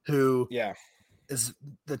Auburn, who is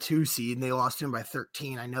the 2 seed, and they lost to him by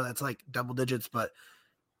 13. I know that's like double digits, but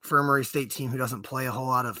for a Murray State team who doesn't play a whole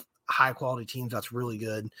lot of high-quality teams, that's really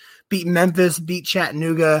good. Beat Memphis, beat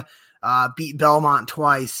Chattanooga, beat Belmont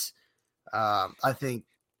twice. I think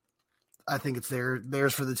it's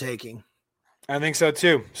theirs for the taking. I think so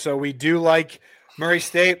too. So we do like Murray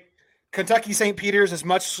State. Kentucky St. Peter's, as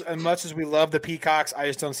much as we love the Peacocks, I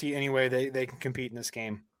just don't see any way they can compete in this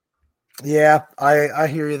game. Yeah, I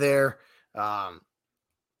hear you there.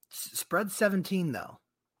 Spread 17 though.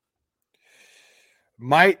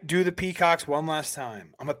 Might do the Peacocks one last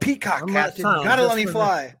time. I'm a Peacock captain. Gotta let me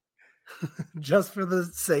fly. Just for the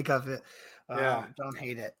sake of it. Don't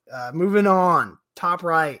hate it. Moving on. Top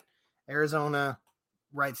right. Arizona,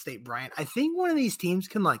 Wright State, Bryant. I think one of these teams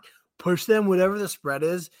can like push them, whatever the spread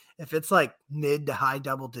is. If it's like mid to high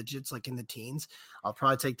double digits, like in the teens, I'll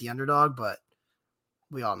probably take the underdog, but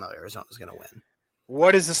we all know Arizona's going to win.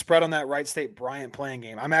 What is the spread on that Wright State Bryant playing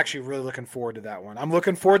game? I'm actually really looking forward to that one. I'm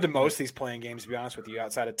looking forward to most of these playing games, to be honest with you,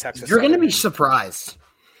 outside of Texas. You're going to be surprised.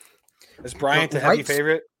 Is Bryant the heavy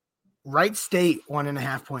favorite? Wright State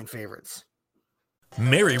 1.5 point favorites.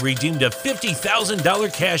 Mary redeemed a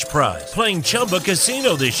 $50,000 cash prize playing Chumba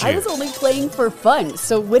Casino this year. I was only playing for fun,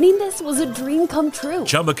 so winning this was a dream come true.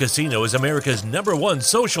 Chumba Casino is America's #1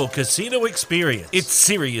 social casino experience. It's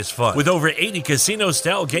serious fun. With over 80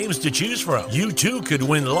 casino-style games to choose from, you too could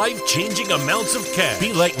win life-changing amounts of cash.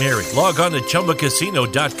 Be like Mary. Log on to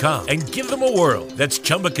ChumbaCasino.com and give them a whirl. That's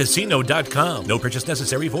ChumbaCasino.com. No purchase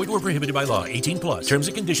necessary. Void where prohibited by law. 18+. Terms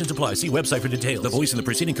and conditions apply. See website for details. The voice in the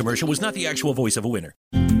preceding commercial was not the actual voice of a winner.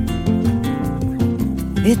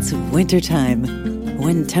 It's wintertime.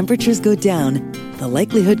 When temperatures go down, the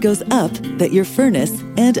likelihood goes up that your furnace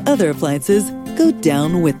and other appliances go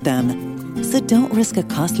down with them. So don't risk a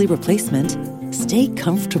costly replacement. Stay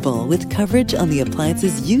comfortable with coverage on the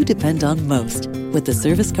appliances you depend on most with the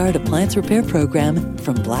Service Guard Appliance Repair Program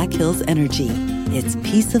from Black Hills Energy. It's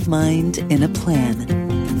peace of mind in a plan.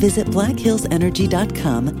 Visit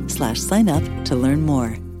blackhillsenergy.com/sign up to learn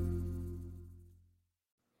more.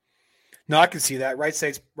 No, I can see that. Wright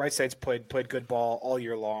State's played good ball all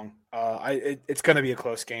year long. It's going to be a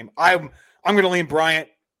close game. I'm going to lean Bryant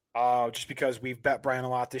just because we've bet Bryant a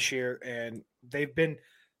lot this year, and they've been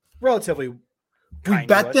relatively. We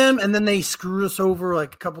bet them, and then they screw us over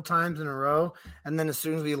like a couple times in a row, and then as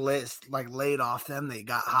soon as we laid off them, they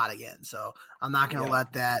got hot again. So I'm not going to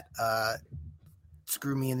let that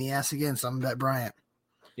screw me in the ass again. So I'm going to bet Bryant.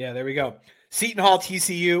 Yeah, there we go. Seton Hall,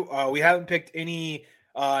 TCU. We haven't picked any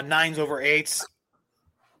 9s over 8s.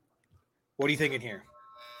 What are you thinking here?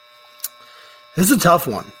 This is a tough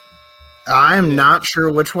one. I'm not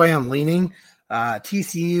sure which way I'm leaning.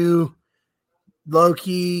 TCU,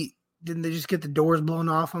 low-key, didn't they just get the doors blown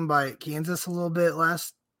off them by Kansas a little bit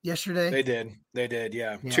yesterday? They did,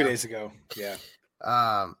 yeah. 2 days ago, yeah.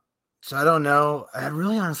 So I don't know. I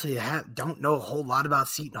really honestly don't know a whole lot about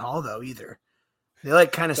Seton Hall, though, either. They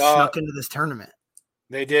kind of snuck into this tournament.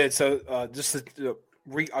 They did. So just to do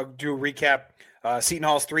a recap, Seton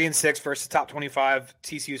Hall's 3-6 versus the top 25.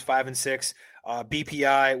 TCU's 5-6.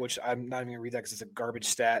 BPI, which I'm not even going to read that because it's a garbage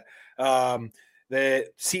stat. The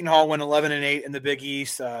Seton Hall went 11-8 in the Big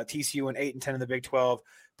East. TCU went 8-10 in the Big 12.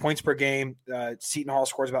 Points per game, Seton Hall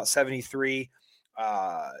scores about 73.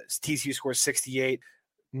 TCU scores 68.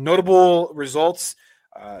 Notable results: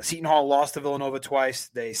 Seton Hall lost to Villanova twice.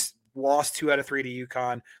 They lost 2 out of 3 to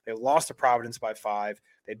UConn. They lost to Providence by 5.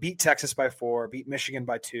 They beat Texas by 4, beat Michigan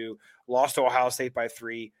by 2, lost to Ohio State by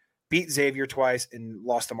 3, beat Xavier twice, and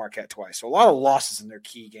lost to Marquette twice. So a lot of losses in their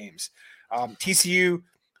key games. TCU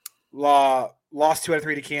lost 2 out of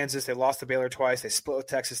 3 to Kansas. They lost to Baylor twice. They split with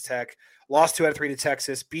Texas Tech. Lost 2 out of 3 to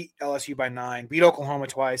Texas. Beat LSU by 9. Beat Oklahoma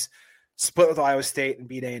twice. Split with Iowa State and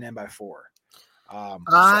beat A&M by 4. I'm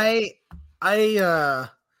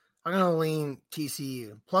gonna lean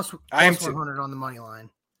TCU plus 100 on the money line.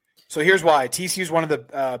 So here's why. TCU is one of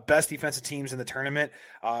the best defensive teams in the tournament.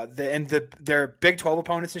 Their Big 12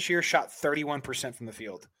 opponents this year shot 31% from the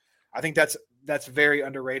field. I think that's very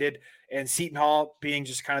underrated. And Seton Hall being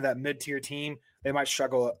just kind of that mid-tier team, they might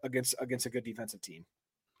struggle against a good defensive team.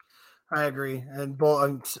 I agree. And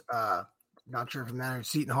both, not sure if it matters.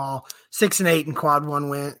 Seton Hall 6-8 in quad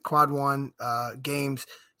one games.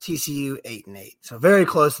 TCU 8-8. So very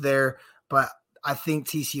close there, but I think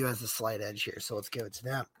TCU has a slight edge here. So let's give it to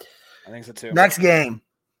them. I think so too. Next game,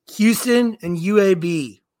 Houston and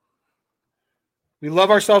UAB. We love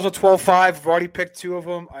ourselves at 12-5. We've already picked 2 of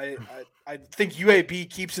them. I think UAB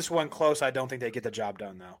keeps this one close. I don't think they get the job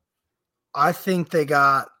done though. I think they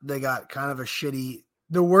got kind of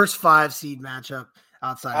the worst 5 seed matchup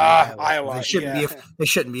outside of Iowa. They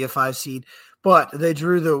shouldn't be a 5 seed, but they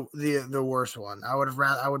drew the worst one. I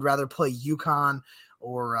would rather play UConn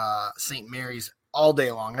or St. Mary's all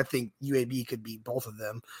day long. I think UAB could beat both of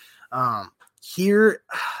them. Here,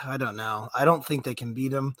 I don't know. I don't think they can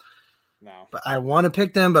beat them. No, but I want to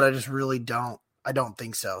pick them, but I just really don't. I don't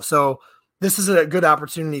think so. So this is a good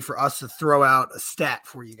opportunity for us to throw out a stat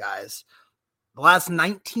for you guys. The last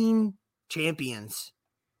 19 champions,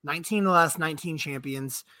 19 of the last 19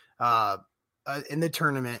 champions in the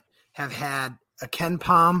tournament have had a Ken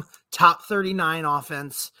Pom top 39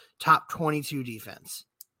 offense, top 22 defense.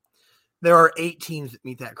 There are 8 teams that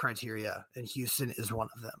meet that criteria, and Houston is one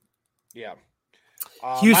of them. Yeah.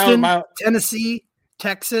 Houston, Tennessee,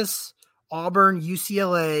 Texas, Auburn,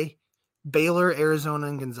 UCLA, Baylor, Arizona,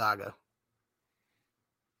 and Gonzaga.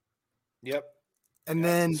 Yep. And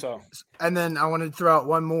then I wanted to throw out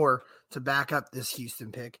one more to back up this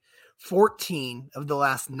Houston pick. 14 of the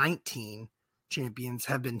last 19 champions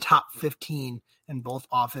have been top 15 in both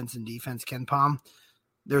offense and defense, Ken Pom.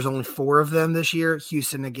 There's only 4 of them this year.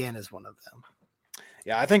 Houston, again, is one of them.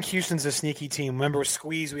 Yeah, I think Houston's a sneaky team. Remember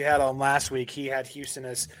Squeeze we had on last week? He had Houston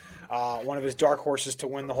as one of his dark horses to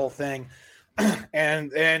win the whole thing.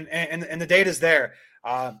 and the data's there.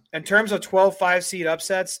 In terms of 12-5 seed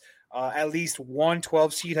upsets, at least one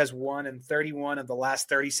 12 seed has won in 31 of the last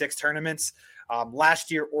 36 tournaments. Last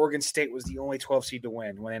year, Oregon State was the only 12 seed to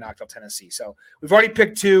win when they knocked off Tennessee. So we've already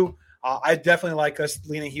picked 2. I definitely like us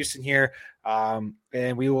leaning Houston here.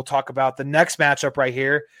 And we will talk about the next matchup right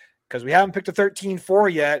here because we haven't picked a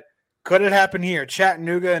 13-4 yet. Could it happen here?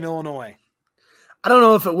 Chattanooga and Illinois. I don't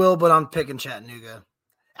know if it will, but I'm picking Chattanooga.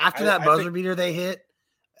 After that buzzer beater they hit,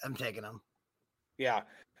 I'm taking them. Yeah.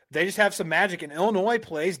 They just have some magic, and Illinois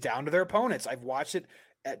plays down to their opponents. I've watched it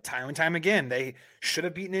at time and time again. They should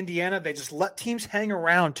have beaten Indiana. They just let teams hang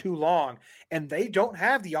around too long, and they don't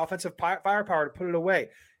have the offensive firepower to put it away.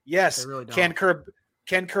 Yes, really can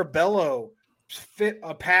Curbelo fit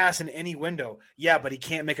a pass in any window? Yeah, but he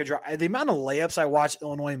can't make a drop. The amount of layups I watched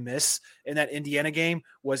Illinois miss in that Indiana game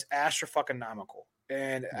was astronomical,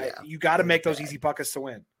 and you got to make those easy buckets to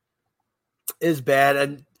win. Is bad,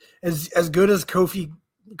 and as good as Kofi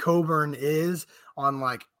Coburn is on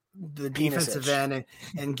like the defensive end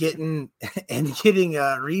and getting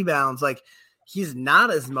rebounds, like he's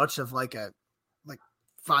not as much of like a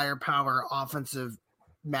firepower offensive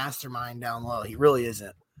mastermind down low. He really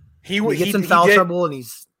isn't. He gets in foul trouble and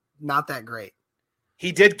he's not that great.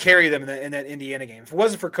 he did carry them in that Indiana game. If it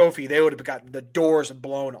wasn't for Kofi, they would have gotten the doors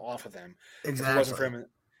blown off of them. Exactly. If it wasn't for him.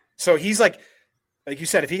 So he's like you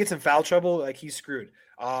said, if he gets in foul trouble, like he's screwed.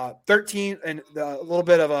 13 and a little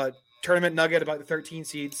bit of a tournament nugget about the 13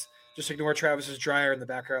 seeds. Just ignore Travis's dryer in the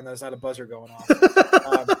background. That's not a buzzer going off.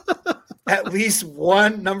 At least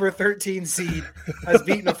one number 13 seed has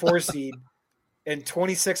beaten a 4 seed in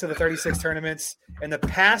 26 of the 36 tournaments. In the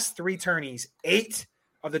past 3 tourneys, 8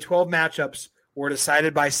 of the 12 matchups were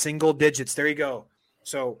decided by single digits. There you go.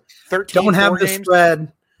 So 13 don't have the games.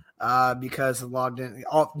 Spread because logged in.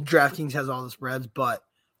 DraftKings has all the spreads, but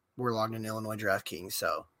we're logged in Illinois DraftKings,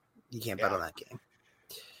 so you can't bet on that game.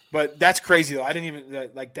 But that's crazy, though. I didn't even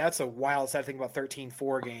that's a wild side thing about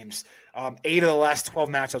 13-4 games. 8 of the last 12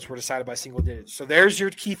 matchups were decided by single digits. So there's your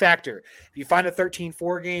key factor. If you find a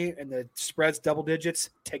 13-4 game and the spread's double digits,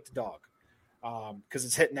 take the dog because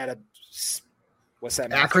it's hitting at a what's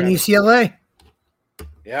that? Akron UCLA.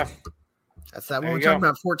 Yeah, that's that one we're talking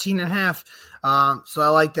about. 14.5. So I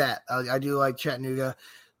like that. I do like Chattanooga.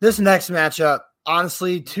 This next matchup,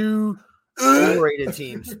 honestly, 2 overrated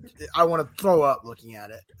teams. I want to throw up looking at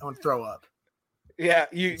it. I want to throw up. Yeah,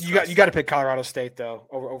 you got to pick Colorado State though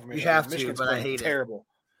over Michigan. You have to, Michigan's but I hate terrible.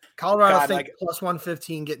 it. Colorado State plus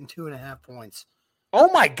 115, getting 2.5 points.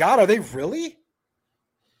 Oh my God, are they really?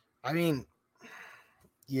 I mean,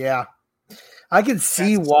 yeah, I can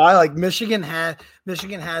see why. Like Michigan has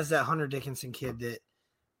that Hunter Dickinson kid that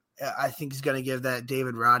I think is going to give that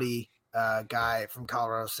David Roddy guy from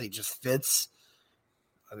Colorado State just fits.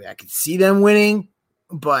 I mean, I could see them winning,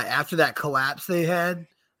 but after that collapse they had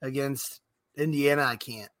against Indiana, I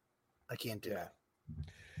can't do it.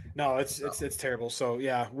 No, it's terrible. So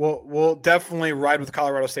yeah, we'll definitely ride with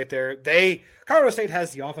Colorado State there. Colorado State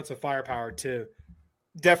has the offensive firepower to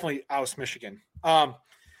definitely oust Michigan.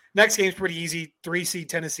 Next game's pretty easy. 3 seed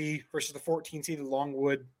Tennessee versus the 14 seed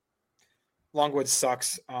Longwood. Longwood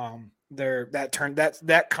sucks.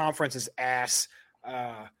 That conference is ass.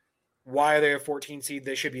 Why are they a 14 seed?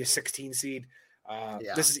 They should be a 16 seed.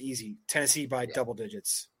 This is easy. Tennessee by double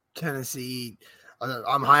digits. Tennessee.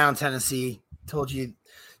 I'm high on Tennessee. Told you,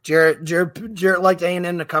 Jarrett liked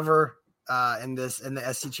A&M to cover in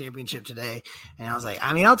the SC championship today, and I was like,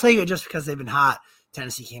 I mean, I'll take it just because they've been hot.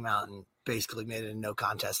 Tennessee came out and basically made it a no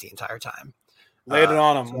contest the entire time. Laid it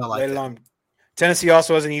on them. Laid it on. Tennessee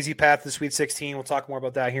also has an easy path to the Sweet 16. We'll talk more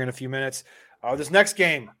about that here in a few minutes. This next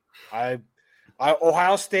game,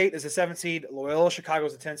 Ohio State is a 7 seed. Loyola Chicago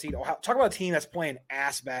is a 10 seed. Talk about a team that's playing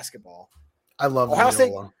ass basketball. I love Ohio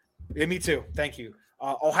State. Loyola. Yeah, me too. Thank you.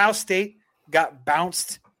 Ohio State got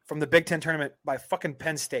bounced from the Big Ten tournament by fucking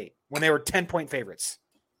Penn State when they were 10-point favorites.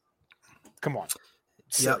 Come on.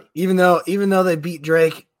 Yep. Even though they beat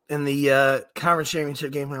Drake in the conference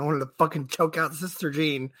championship game, I wanted to fucking choke out Sister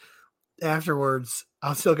Jean afterwards.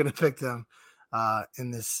 I'm still going to pick them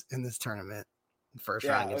in this tournament, first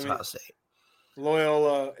round against Ohio State.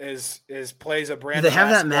 Loyola plays a brand. They have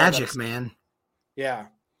that magic, man. Yeah,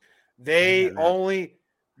 they only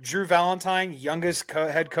Drew Valentine, youngest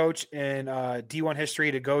head coach in D1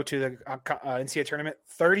 history to go to the NCAA tournament.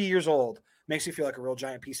 30 years old. Makes you feel like a real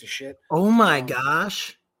giant piece of shit. Oh my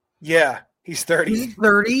gosh! Yeah, he's 30. He's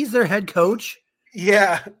 30. He's their head coach.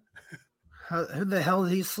 Yeah. Who the hell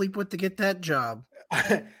did he sleep with to get that job?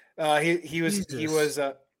 He was.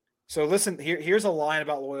 So listen, here's a line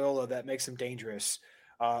about Loyola that makes them dangerous.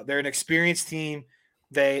 They're an experienced team.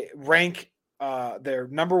 They rank. They're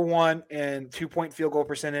number 1 in 2-point field goal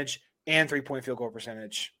percentage and 3-point field goal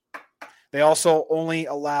percentage. They also only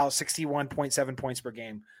allow 61.7 points per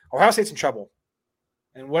game. Ohio State's in trouble.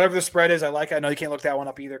 And whatever the spread is, I like it. I know you can't look that one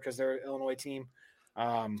up either because they're an Illinois team.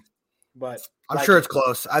 But I'm sure it's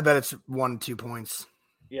close. I bet it's 1-2 points.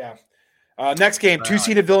 Yeah. Next game,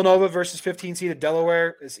 2-seeded Villanova versus 15-seeded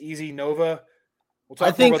Delaware. It's easy. Nova. We'll talk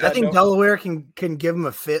I think more about that. Delaware can give them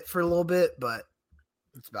a fit for a little bit, but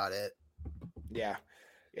that's about it. Yeah.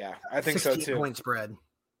 I think so too. 16-point spread.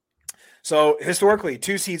 So historically,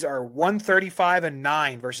 2 seeds are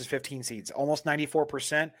 135-9 versus 15 seeds, almost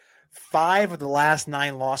 94%. 5 of the last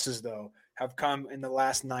 9 losses, though, have come in the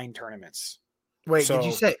last 9 tournaments. Wait, did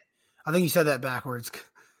you say? I think you said that backwards.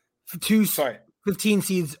 15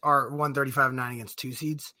 seeds are 135-9 against 2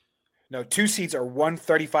 seeds. No, 2 seeds are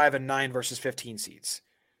 135-9 versus 15 seeds.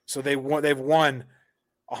 So they've won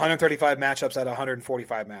 135 matchups out of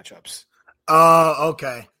 145 matchups. Oh,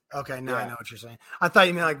 okay. Okay, now I know what you're saying. I thought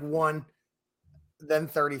you meant like 1, then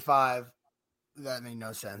 35. That made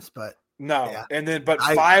no sense, but no. Yeah. And then, but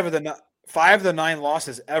 5 of the 9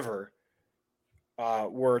 losses ever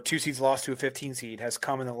were 2 seeds lost to a 15 seed has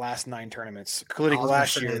come in the last 9 tournaments, including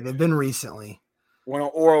last year. They've been recently. when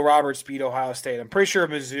Oral Roberts beat Ohio State. I'm pretty sure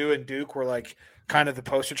Mizzou and Duke were like kind of the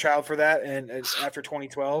poster child for that, and after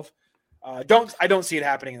 2012. I don't see it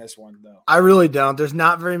happening in this one, though. I really don't. There's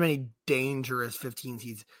not very many dangerous 15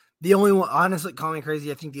 seeds. The only one, honestly, call me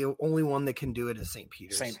crazy, I think the only one that can do it is St.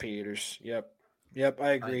 Peter's. St. Peter's, yep,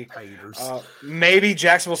 I agree. Maybe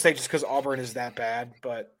Jacksonville State just because Auburn is that bad,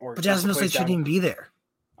 but Jacksonville State shouldn't even be there.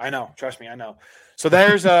 I know, trust me, I know. So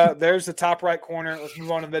there's the top right corner. Let's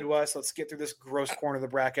move on to the Midwest. Let's get through this gross corner of the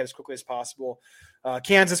bracket as quickly as possible.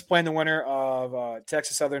 Kansas playing the winner of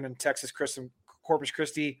Texas Southern and Texas Corpus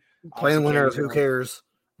Christi. Playing the winner of who cares?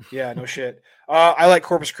 Yeah, no shit. I like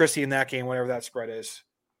Corpus Christi in that game, whatever that spread is.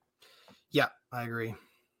 Yeah, I agree.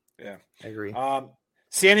 Yeah, I agree.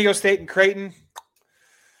 San Diego State and Creighton.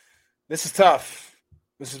 This is tough.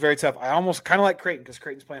 This is very tough. I almost kind of like Creighton because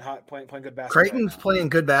Creighton's playing good basketball. Creighton's playing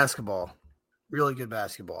good basketball, really good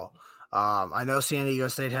basketball. I know San Diego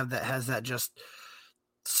State has that just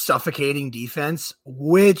suffocating defense,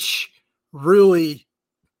 which really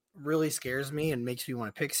scares me and makes me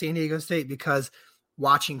want to pick San Diego State because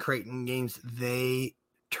watching Creighton games, they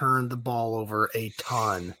turn the ball over a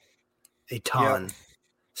ton. Yep.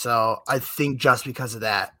 So I think just because of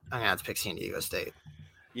that, I'm going to have to pick San Diego State.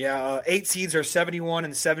 Yeah, 8 seeds are 71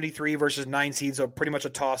 and 73 versus 9 seeds, so pretty much a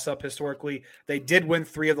toss-up historically. They did win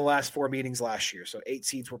 3 of the last 4 meetings last year, so 8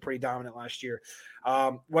 seeds were pretty dominant last year.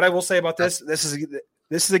 What I will say about this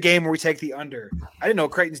is a game where we take the under. I didn't know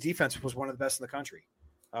Creighton's defense was one of the best in the country.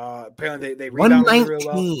 Apparently they rebounded real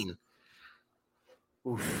well.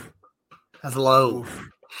 Oof. That's low. Oof.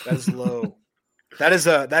 That is low.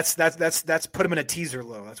 That's put them in a teaser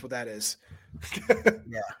low. That's what that is.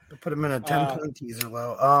 Yeah, put them in a 10-point teaser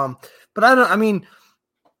low. But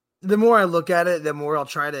the more I look at it, the more I'll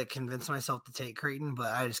try to convince myself to take Creighton.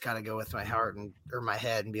 But I just got to go with my heart or my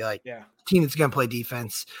head and be like, team that's going to play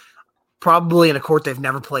defense, probably in a court they've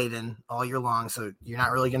never played in all year long. So you're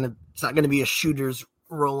not really it's not going to be a shooter's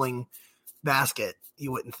rolling basket.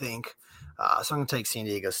 You wouldn't think. So I'm going to take San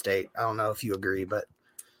Diego State. I don't know if you agree, but.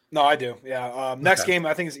 No, I do. Yeah. Next game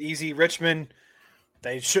I think is easy. Richmond.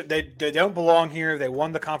 They don't belong here. They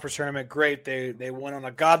won the conference tournament. Great. They went on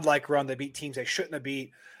a godlike run. They beat teams they shouldn't have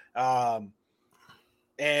beat. And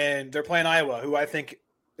they're playing Iowa, who I think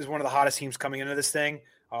is one of the hottest teams coming into this thing.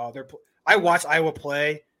 I watched Iowa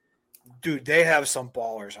play. Dude, they have some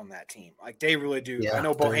ballers on that team. Like they really do. Yeah, I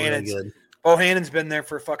know Bohannon's been there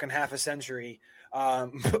for fucking half a century.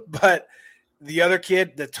 But the other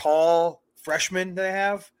kid, the tall freshman they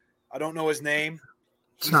have, I don't know his name.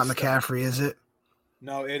 It's not McCaffrey, is it?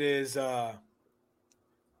 No, it is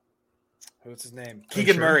what's his name?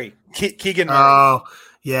 Keegan Murray. Keegan Murray. Oh,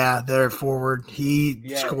 yeah, they're forward.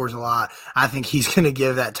 He scores a lot. I think he's going to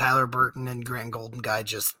give that Tyler Burton and Grant Golden guy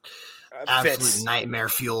just absolute nightmare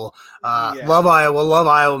fuel. Love Iowa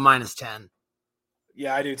 -10.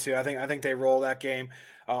 Yeah, I do too. I think they roll that game.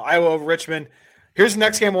 Iowa over Richmond. Here's the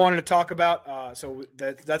next game I wanted to talk about. So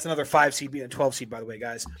that's another 5 seed being a 12 seed, by the way,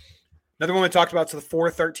 guys. Another one we talked about, so the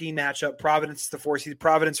 4-13 matchup. Providence, the 4 seed.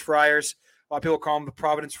 Providence Friars. A lot of people call them the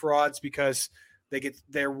Providence Frauds because they're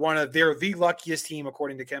the luckiest team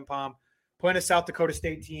according to KenPom. Playing a South Dakota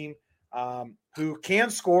State team who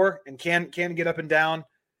can score and can get up and down.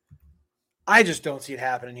 I just don't see it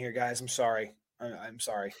happening here, guys. I'm sorry. I'm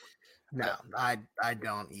sorry. No, I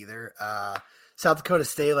don't either. South Dakota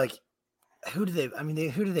State, like, who do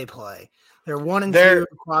they play? They're 1-2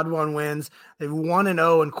 in quad 1 wins. They've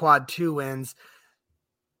 1-0 in quad 2 wins.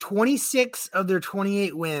 26 of their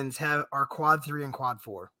 28 wins are quad 3 and quad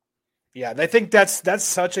 4. Yeah, they think that's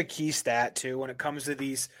such a key stat too when it comes to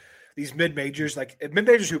these mid majors, like mid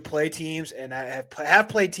majors who play teams and have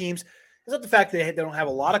played teams. It's not the fact that they don't have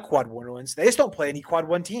a lot of quad 1 wins. They just don't play any quad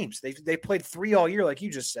 1 teams. They played 3 all year, like you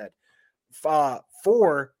just said.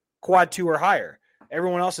 4 quad 2 or higher.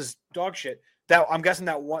 Everyone else is dog shit. That I'm guessing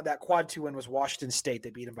that quad 2 win was Washington State. They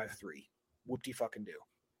beat them by 3. Whoop-de fucking do.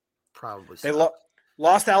 Probably. They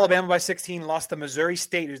lost to Alabama by 16. Lost to Missouri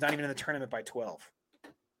State, who's not even in the tournament, by 12.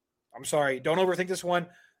 I'm sorry. Don't overthink this one.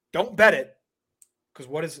 Don't bet it, because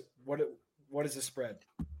what is the spread?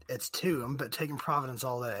 It's 2. I'm taking Providence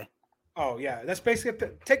all day. Oh yeah, that's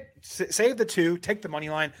basically save the 2. Take the money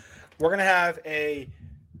line. We're gonna have a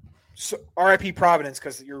RIP Providence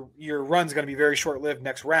because your run's going to be very short lived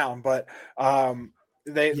next round, but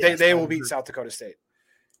they will beat South Dakota State.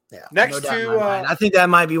 Yeah, next to I think that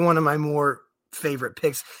might be one of my more favorite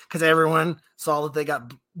picks because everyone saw that they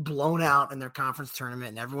got blown out in their conference tournament,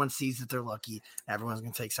 and everyone sees that they're lucky. Everyone's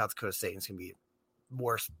going to take South Dakota State, and it's going to be the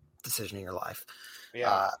worst decision in your life.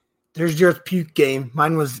 Yeah. There's your puke game.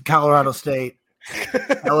 Mine was Colorado State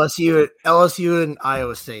LSU and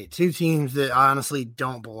Iowa State, two teams that honestly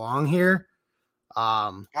don't belong here.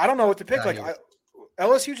 I don't know what to pick.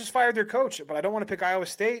 LSU just fired their coach, but I don't want to pick Iowa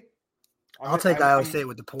State. I'll take Iowa State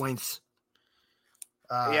with the points.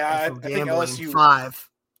 I think LSU 5.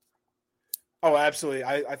 Oh, absolutely.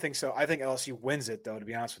 I think so. I think LSU wins it, though, to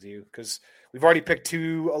be honest with you, because we've already picked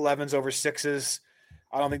 2 11s over 6s.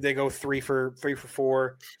 I don't think they go 3 for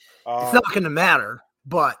 4. It's not going to matter,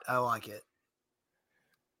 but I like it.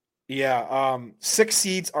 Yeah. 6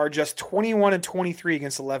 seeds are just 21 and 23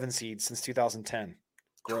 against 11 seeds since 2010.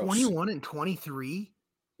 Gross. 21 and 23?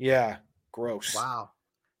 Yeah. Gross. Wow.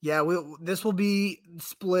 Yeah, this will be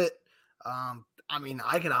split. I mean,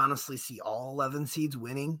 I could honestly see all 11 seeds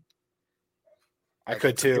winning. I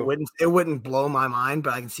could too. It wouldn't blow my mind,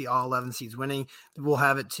 but I can see all 11 seeds winning. We'll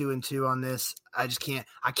have it 2-2 on this. I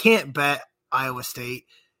can't bet Iowa State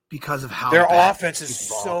because of how their offense is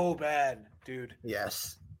so bad, dude.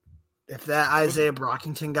 Yes. If that Isaiah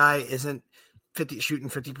Brockington guy isn't shooting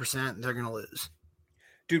 50%, they're going to lose.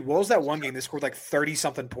 Dude, what was that one game? They scored like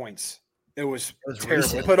 30-something points. It was terrible.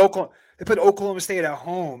 Recent. They put Oklahoma State at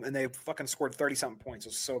home, and they fucking scored 30-something points. It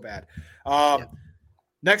was so bad.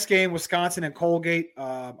 Next game, Wisconsin and Colgate.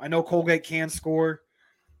 I know Colgate can score.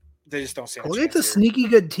 They just don't stand Colgate's a sneaky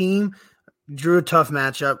good team. Drew a tough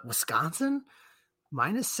matchup. Wisconsin,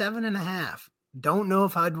 -7.5. Don't know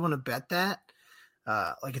if I'd want to bet that.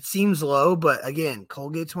 It seems low, but again,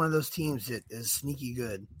 Colgate's one of those teams that is sneaky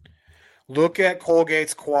good. Look at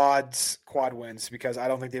Colgate's quad wins, because I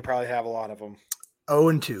don't think they probably have a lot of them.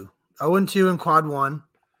 0-2. 0-2 in quad 1.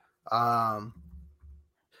 0-2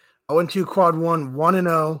 quad 1,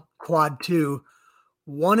 1-0 quad 2,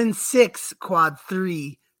 1-6 quad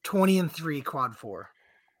 3, 20-3 quad 4.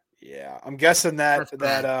 Yeah, I'm guessing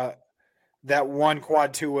that one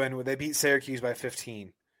quad 2 win where they beat Syracuse by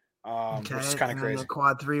 15. Which is kind of crazy. A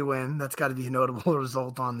quad 3 win. That's got to be a notable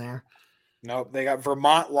result on there. Nope, they got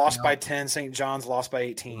Vermont lost by 10, St. John's lost by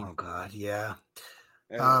 18. Oh God, yeah.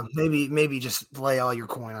 Maybe just lay all your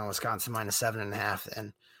coin on Wisconsin -7.5,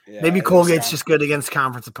 and maybe Colgate's just good against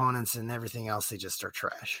conference opponents, and everything else they just are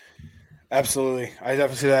trash. Absolutely, I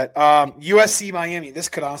definitely see that. USC Miami. This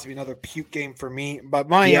could honestly be another puke game for me, but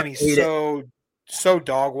Miami's so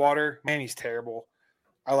dog water. Miami's terrible.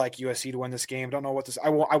 I like USC to win this game. Don't know what this. I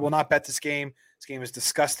will not bet this game. This game is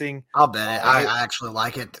disgusting. I'll bet it. I actually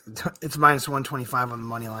like it. It's -125 on the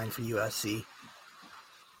money line for USC.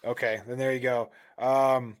 Okay, then there you go.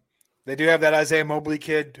 They do have that Isaiah Mobley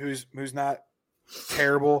kid who's not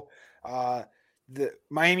terrible. The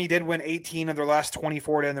Miami did win 18 of their last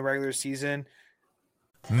 24 to end the regular season.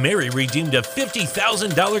 Mary redeemed a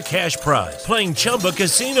 $50,000 cash prize playing Chumba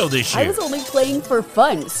Casino this year. I was only playing for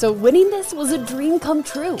fun, so winning this was a dream come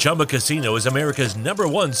true. Chumba Casino is America's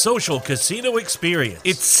 #1 social casino experience.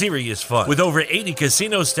 It's serious fun. With over 80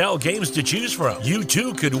 casino-style games to choose from, you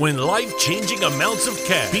too could win life-changing amounts of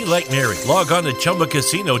cash. Be like Mary. Log on to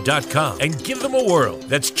ChumbaCasino.com and give them a whirl.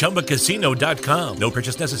 That's ChumbaCasino.com. No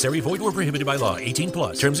purchase necessary. Void where prohibited by law.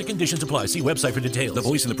 18+. Terms and conditions apply. See website for details. The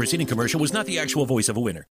voice in the preceding commercial was not the actual voice of a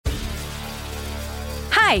winner.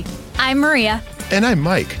 Hi, I'm Maria. And I'm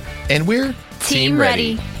Mike. And we're Team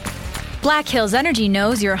Ready. Black Hills Energy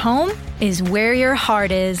knows your home is where your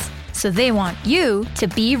heart is, so they want you to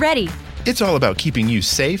be ready. It's all about keeping you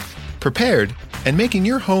safe, prepared, and making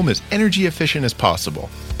your home as energy efficient as possible.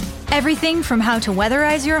 Everything from how to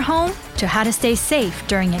weatherize your home to how to stay safe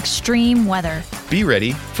during extreme weather. Be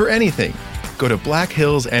ready for anything. Go to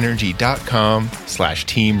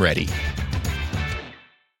blackhillsenergy.com/team ready.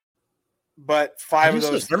 But 5 of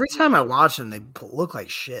those. Every time I watch them, they look like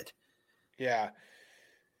shit. Yeah.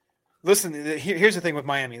 Listen, here's the thing with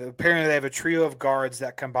Miami. Apparently, they have a trio of guards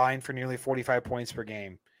that combine for nearly 45 points per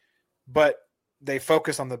game. But they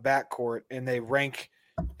focus on the backcourt, and they rank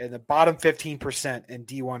in the bottom 15% in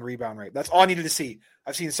D1 rebound rate. That's all I needed to see.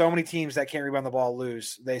 I've seen so many teams that can't rebound the ball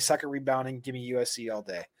lose. They suck at rebounding. Give me USC all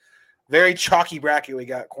day. Very chalky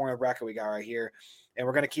bracket corner bracket we got right here. And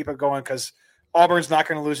we're going to keep it going because Auburn's not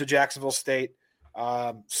going to lose to Jacksonville State.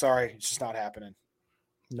 Sorry, it's just not happening.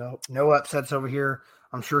 No upsets over here.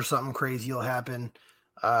 I'm sure something crazy will happen.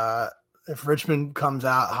 If Richmond comes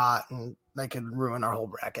out hot, and they could ruin our whole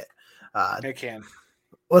bracket. They can.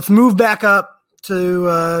 Let's move back up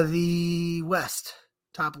to the West,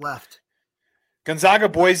 top left. Gonzaga,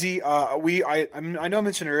 Boise. I know I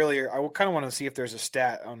mentioned earlier. I kind of want to see if there's a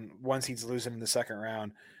stat on one seeds losing in the second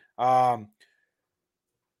round.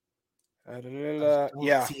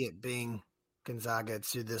 See it being Gonzaga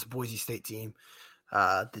to this Boise State team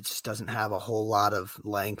that just doesn't have a whole lot of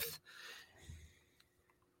length.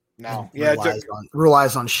 No,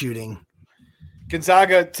 relies on shooting.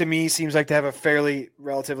 Gonzaga, to me, seems like they have a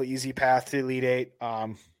relatively easy path to Elite Eight.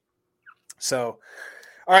 So,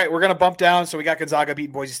 all right, we're going to bump down. So we got Gonzaga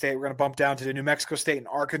beating Boise State. We're going to bump down to the New Mexico State and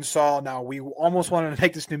Arkansas. Now, we almost wanted to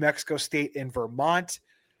make this New Mexico State in Vermont,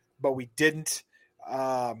 but we didn't.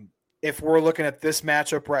 If we're looking at this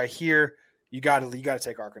matchup right here, you got to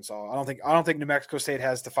take Arkansas. I don't think New Mexico State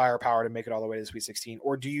has the firepower to make it all the way to the Sweet 16.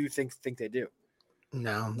 Or do you think they do?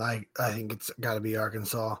 No, I think it's got to be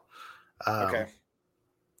Arkansas. Okay.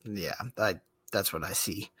 Yeah, that's what I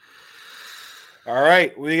see. All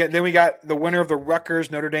right. We got the winner of the Rutgers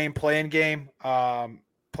Notre Dame play-in game,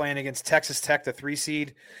 playing against Texas Tech, the 3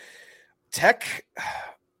 seed. Tech,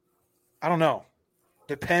 I don't know.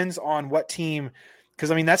 Depends on what team, because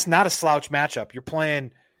that's not a slouch matchup. You're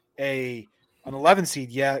playing an 11 seed,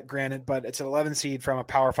 yeah, granted, but it's an 11 seed from a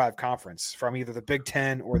Power 5 conference, from either the Big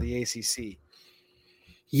Ten or the ACC.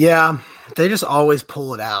 Yeah, they just always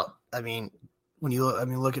pull it out. When you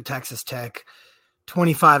look at Texas Tech,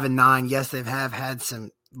 25-9. Yes, they have had some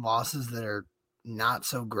losses that are not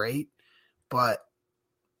so great, but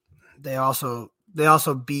they also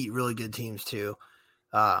beat really good teams too.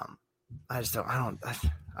 I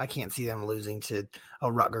can't see them losing to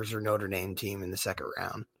a Rutgers or Notre Dame team in the second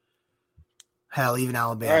round. Hell, even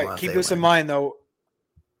Alabama. All right, keep this in mind though.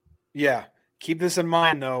 Yeah, keep this in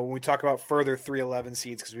mind though when we talk about further 3-11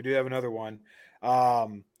 seeds, because we do have another one.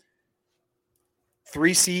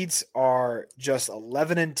 3 seeds are just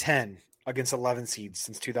 11-10 against 11 seeds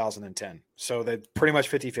since 2010. So they're pretty much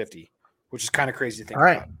 50-50, which is kind of crazy to think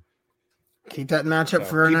about. Keep that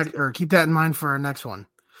matchup keep that in mind for our next one.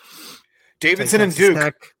 Davidson and Duke.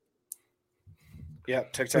 Tech. Yeah,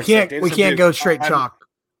 we can't go straight chalk.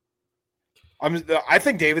 I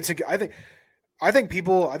think Davidson. I think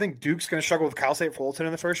Duke's going to struggle with Cal State Fullerton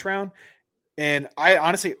in the first round. And I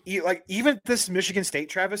honestly even this Michigan State,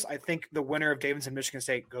 Travis. I think the winner of Davidson Michigan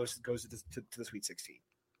State goes to the Sweet 16.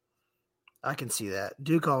 I can see that.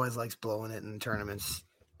 Duke always likes blowing it in tournaments.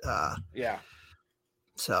 Yeah.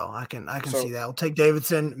 So I can see that. We'll take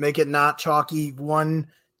Davidson, make it not chalky. 1-10,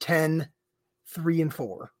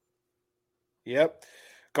 3-4. Yep.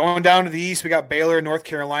 Going down to the East, we got Baylor, North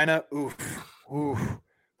Carolina. Oof.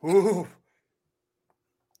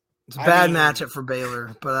 It's a bad matchup for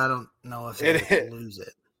Baylor, but I don't know if they can lose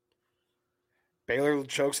it. Baylor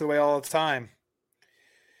chokes away all the time.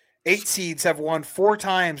 8 seeds have won 4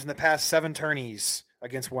 times in the past 7 tourneys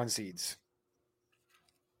against 1 seeds.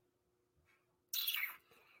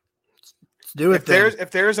 Let's do it.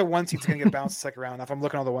 If there's a 1 seed that's going to get bounced the second round, if I'm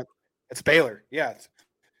looking on the one, it's Baylor. Yeah,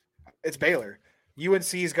 it's Baylor.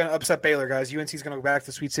 UNC is going to upset Baylor, guys. UNC is going to go back to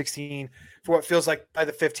the Sweet 16 for what feels like by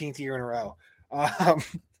the 15th year in a row.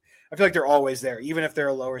 I feel like they're always there, even if they're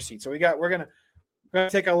a lower seed. So we're gonna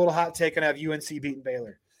take a little hot take and have UNC beating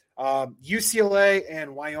Baylor. UCLA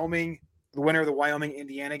and Wyoming, the winner of the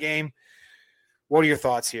Wyoming-Indiana game. What are your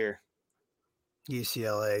thoughts here?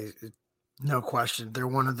 UCLA, no question. They're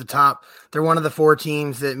one of the top. They're one of the 4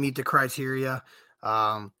 teams that meet the criteria.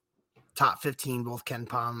 Top 15, both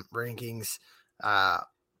KenPom rankings. I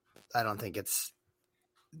don't think it's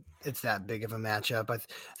that big of a matchup. I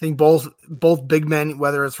think both big men,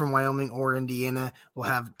 whether it's from Wyoming or Indiana, will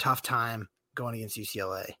have a tough time going against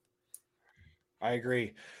UCLA. I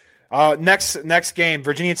agree. Next game,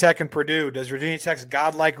 Virginia Tech and Purdue. Does Virginia Tech's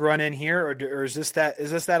godlike run in here, or is this that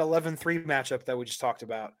 11-3 matchup that we just talked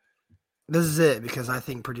about? This is it, because I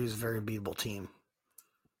think Purdue's a very beatable team.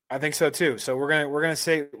 I think so too. So we're gonna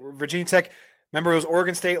say Virginia Tech. Remember, it was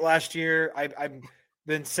Oregon State last year. I've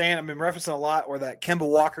been referencing a lot, or that Kemba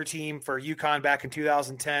Walker team for UConn back in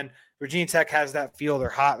 2010. Virginia Tech has that feel. They're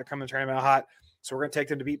hot. They're coming to the tournament hot. So we're going to take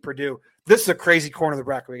them to beat Purdue. This is a crazy corner of the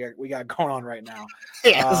bracket we got going on right now.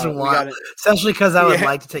 Yeah, this is wild. Especially because I would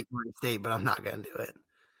like to take Murray State, but I'm not going to do it.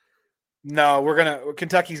 No,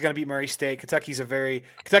 Kentucky's going to beat Murray State.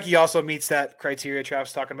 Kentucky also meets that criteria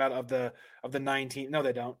Travis talking about of the 19. No,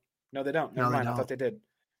 they don't. Never mind. I thought they did.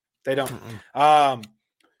 They don't.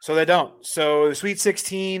 So they don't. So the Sweet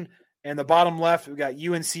 16 and the bottom left, we got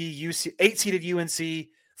UNC, 8-seeded UNC,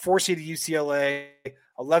 4-seeded UCLA,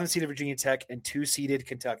 11-seeded Virginia Tech, and 2-seeded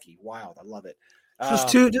Kentucky. Wild. I love it. Just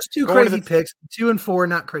two crazy picks. 2 and 4,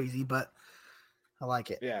 not crazy, but I like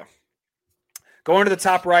it. Yeah. Going to the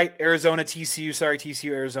top right, Arizona, TCU. Sorry,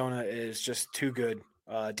 TCU, Arizona is just too good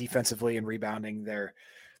defensively and rebounding there.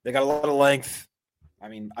 They got a lot of length. I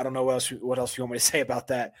don't know what else you want me to say about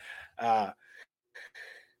that.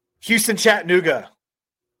 Houston, Chattanooga.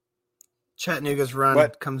 Chattanooga's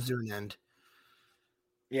run comes to an end.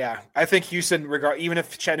 Yeah, I think Houston, even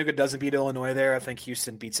if Chattanooga doesn't beat Illinois there, I think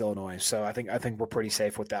Houston beats Illinois. So I think we're pretty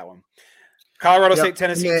safe with that one. Colorado State,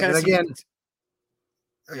 Tennessee. Again,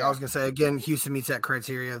 I was going to say, again, Houston meets that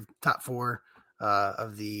criteria of top 4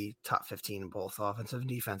 of the top 15 in both offensive and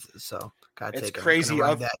defenses. So, got to take crazy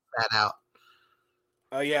that out.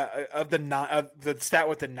 Of the stat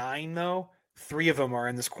with the 9, though, 3 of them are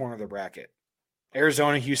in this corner of the bracket.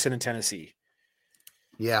 Arizona, Houston, and Tennessee.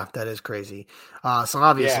 Yeah, that is crazy. So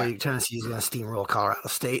obviously Tennessee is going to steamroll Colorado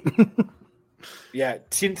State.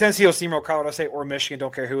 Tennessee will steamroll Colorado State or Michigan.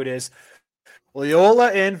 Don't care who it is.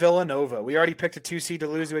 Loyola and Villanova. We already picked a 2 seed to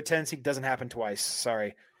lose to a 10 seed. Doesn't happen twice.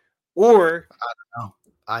 Sorry. Or I don't know.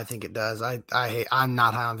 I think it does. I'm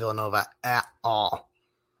not high on Villanova at all.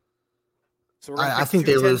 So I think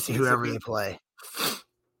they lose to whoever they play.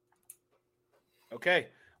 Okay.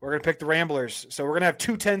 We're going to pick the Ramblers. So we're going to have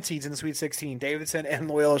 2 10 seeds in the Sweet 16, Davidson and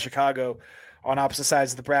Loyola Chicago on opposite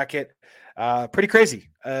sides of the bracket. Pretty crazy.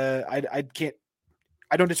 I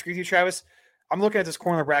don't disagree with you, Travis. I'm looking at this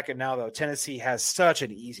corner bracket now, though. Tennessee has such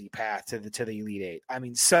an easy path to the Elite Eight. I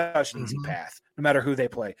mean, such an easy path, no matter who they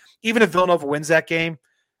play. Even if Villanova wins that game,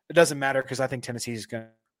 it doesn't matter because I think Tennessee is going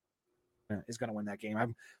to win that game.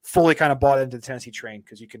 I'm fully kind of bought into the Tennessee train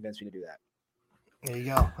because you convinced me to do that. There you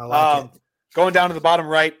go. I like it. Going down to the bottom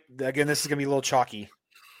right, again, this is going to be a little chalky.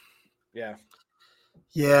 Yeah.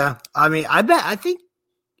 Yeah. I mean, I think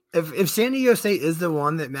if San Diego State is the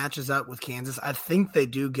one that matches up with Kansas, I think they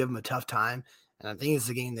do give them a tough time. And I think it's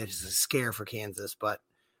a game that is a scare for Kansas, but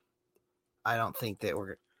I don't think that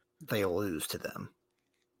they'll lose to them.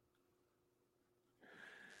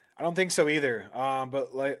 I don't think so either.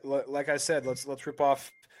 But like I said, let's rip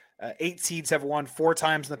off. 8 seeds have won 4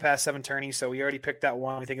 times in the past 7 tourneys, so we already picked that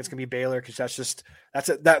one. We think it's going to be Baylor because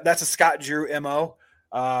that's a Scott Drew MO.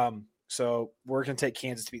 So we're going to take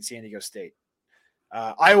Kansas to beat San Diego State.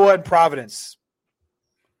 Iowa and Providence.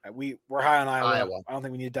 We're high on Iowa. I don't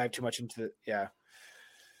think we need to dive too much into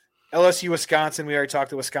LSU, Wisconsin. We already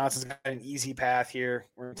talked to Wisconsin's got an easy path here.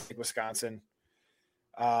 We're going to take Wisconsin.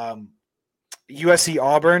 USC,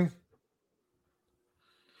 Auburn.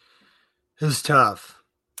 This is tough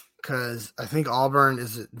because I think Auburn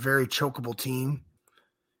is a very chokeable team,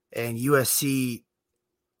 and USC,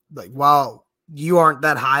 while you aren't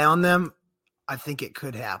that high on them, I think it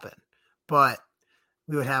could happen, but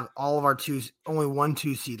we would have all of our only 1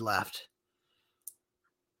 2 seed left.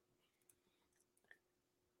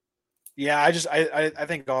 Yeah, I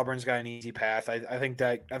think Auburn's got an easy path. I think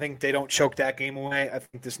they don't choke that game away. I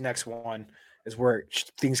think this next one is where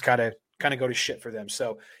things kind of go to shit for them.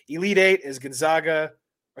 So Elite 8 is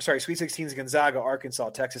Sweet 16 is Gonzaga, Arkansas,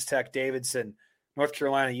 Texas Tech, Davidson, North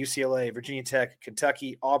Carolina, UCLA, Virginia Tech,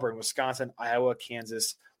 Kentucky, Auburn, Wisconsin, Iowa,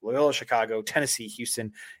 Kansas, Loyola Chicago, Tennessee,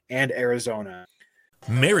 Houston, and Arizona.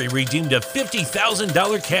 Mary redeemed a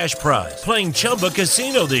 $50,000 cash prize playing Chumba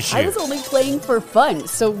Casino this year. I was only playing for fun,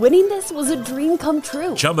 so winning this was a dream come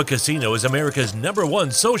true. Chumba Casino is America's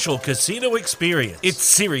 #1 social casino experience. It's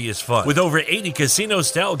serious fun. With over 80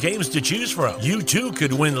 casino-style games to choose from, you too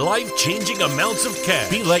could win life-changing amounts of cash.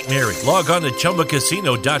 Be like Mary. Log on to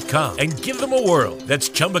ChumbaCasino.com and give them a whirl. That's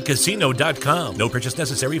ChumbaCasino.com. No purchase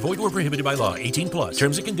necessary. Void where prohibited by law. 18+.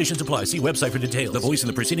 Terms and conditions apply. See website for details. The voice in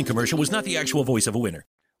the preceding commercial was not the actual voice of a winner.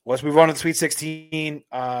 Let's move on to the Sweet 16.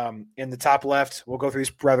 In the top left, we'll go through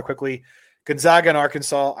these rather quickly. Gonzaga and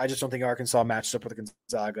Arkansas. I just don't think Arkansas matches up with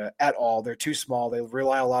Gonzaga at all. They're too small. They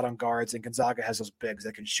rely a lot on guards, and Gonzaga has those bigs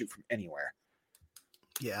that can shoot from anywhere.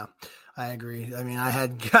 Yeah, I agree. I mean, I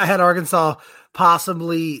had Arkansas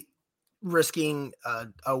possibly risking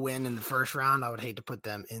a win in the first round. I would hate to put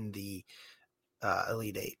them in the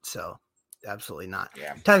Elite 8, so absolutely not.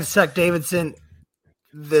 Yeah. Texas Tech, Davidson.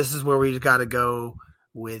 This is where we got to go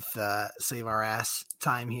with save our ass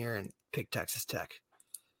time here and pick Texas Tech.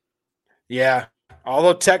 Yeah,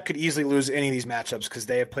 although Tech could easily lose any of these matchups because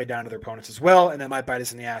they have played down to their opponents as well, and that might bite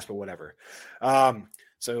us in the ass, but whatever.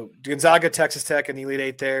 So Gonzaga, Texas Tech, and the Elite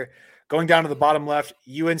 8 there. Going down to the bottom left,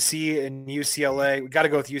 UNC and UCLA. We got to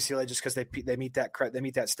go with UCLA just because they meet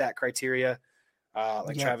that stat criteria.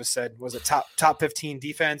 Travis said, was it top 15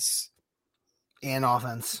 defense and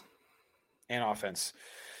offense.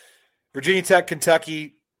 Virginia Tech,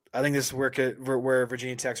 Kentucky. I think this is where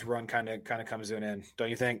Virginia Tech's run kind of comes to an end. Don't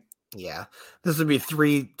you think? Yeah, this would be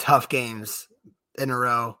 3 tough games in a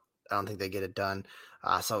row. I don't think they get it done.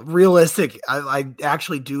 So realistic. I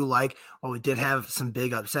actually do like. Well, we did have some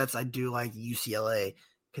big upsets. I do like UCLA,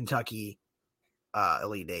 Kentucky,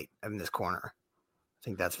 Elite 8 in this corner. I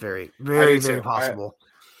think that's very, very, very possible.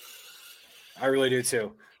 I really do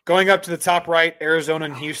too. Going up to the top right, Arizona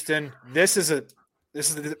and Houston. This is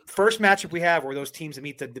the first matchup we have where those teams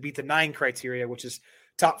meet the 9 criteria, which is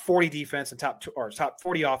top 40 defense and top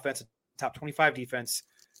 40 offense, and top 25 defense.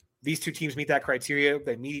 These 2 teams meet that criteria.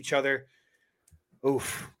 They meet each other.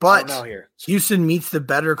 Oof. But here. Houston meets the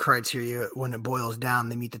better criteria when it boils down.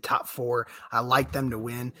 They meet the top 4. I like them to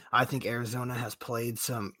win. I think Arizona has played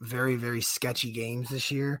some very, very sketchy games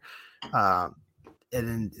this year.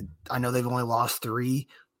 And I know they've only lost 3,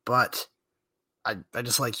 but I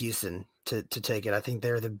just like Houston to take it. I think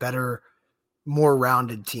they're the better, more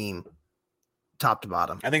rounded team, top to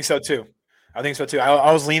bottom. I think so too.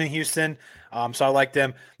 I was leaning Houston, so I like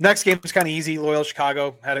them. Next game was kind of easy. Loyola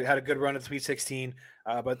Chicago had a good run at Sweet 16,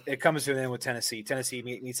 but it comes to an end with Tennessee. Tennessee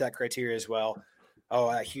meets that criteria as well.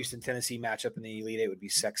 Oh, that Houston-Tennessee matchup in the Elite Eight would be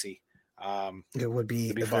sexy. It would be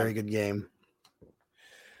a very good game.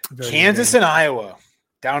 Kansas and Iowa,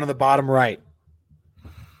 down in the bottom right.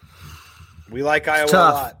 We like Iowa a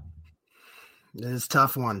lot. It is a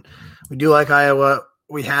tough one. We do like Iowa.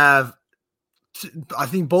 We have, I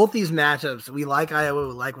think, both these matchups. We like Iowa.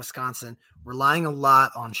 We like Wisconsin. Relying a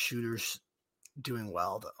lot on shooters doing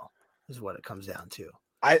well, though, is what it comes down to.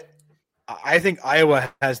 I think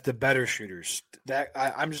Iowa has the better shooters.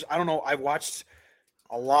 I don't know. I watched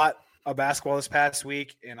a lot of basketball this past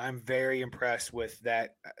week, and I'm very impressed with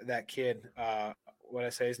that kid. What did I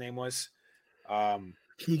say his name was?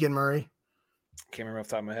 Keegan Murray. Can't remember off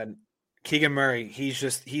the top of my head. Keegan Murray.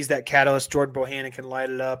 He's that catalyst. Jordan Bohannon can light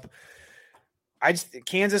it up.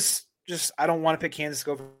 Kansas. I don't want to pick Kansas to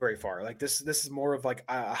go very far. Like this is more of like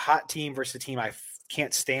a hot team versus a team I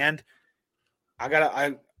can't stand. I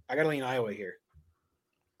gotta lean Iowa here.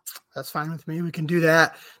 That's fine with me. We can do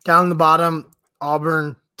that. Down the bottom,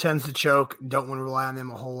 Auburn tends to choke. Don't want to rely on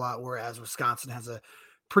them a whole lot, whereas Wisconsin has a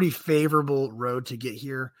pretty favorable road to get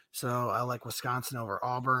here. So I like Wisconsin over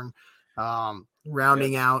Auburn.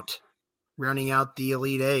 Rounding out the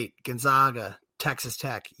Elite Eight: Gonzaga, Texas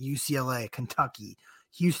Tech, UCLA, Kentucky,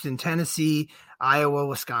 Houston, Tennessee, Iowa,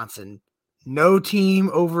 Wisconsin. No team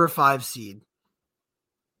over a 5 seed.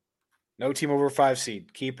 No team over a 5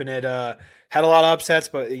 seed. Keeping it. Had a lot of upsets,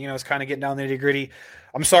 but it's kind of getting down the nitty gritty.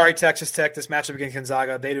 I'm sorry, Texas Tech. This matchup against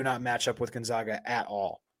Gonzaga, they do not match up with Gonzaga at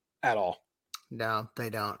all. At all. No, they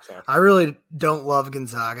don't. Sorry. I really don't love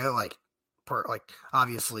Gonzaga. Like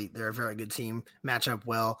obviously they're a very good team. Match up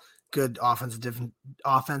well. Good offensive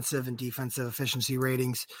and defensive efficiency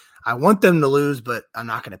ratings. I want them to lose, but I'm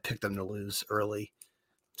not going to pick them to lose early.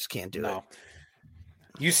 Just can't do it.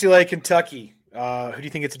 UCLA, Kentucky. Who do you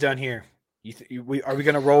think gets it done here? Are we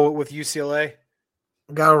going to roll with UCLA?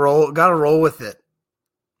 Got to roll with it.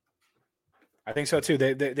 I think so too.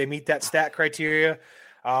 They meet that stat criteria,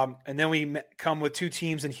 and then we come with 2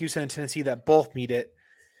 teams in Houston and Tennessee that both meet it.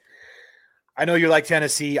 I know you like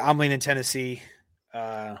Tennessee. I'm leaning Tennessee.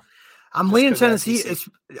 I'm leaning Tennessee,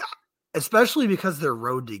 especially because they're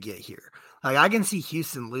road to get here. Like I can see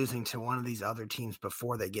Houston losing to one of these other teams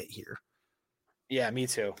before they get here. Yeah, me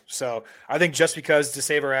too. So I think just because to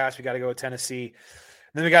save our ass, we got to go with Tennessee. And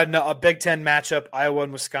then we got a Big Ten matchup, Iowa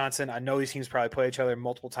and Wisconsin. I know these teams probably play each other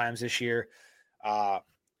multiple times this year.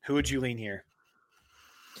 Who would you lean here?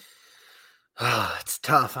 It's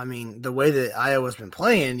tough. I mean, the way that Iowa's been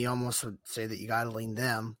playing, you almost would say that you got to lean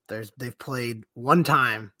them. They've played one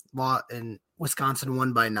time, and Wisconsin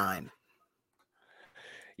won by 9.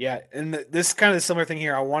 Yeah, and this is kind of a similar thing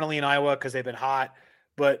here. I want to lean Iowa because they've been hot,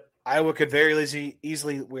 but Iowa could very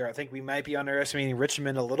easily, where I think we might be underestimating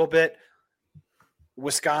Richmond a little bit.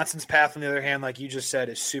 Wisconsin's path, on the other hand, like you just said,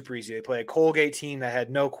 is super easy. They play a Colgate team that had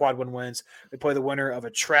no quad one wins. They play the winner of a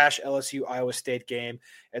trash LSU Iowa State game,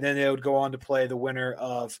 and then they would go on to play the winner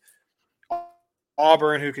of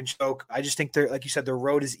Auburn, who can choke. I just think like you said, the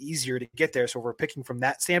road is easier to get there. So if we're picking from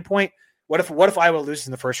that standpoint, what if Iowa loses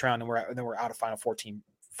in the first round and we're out of Final Four team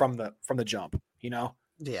from the jump?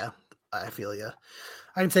 Yeah, I feel you.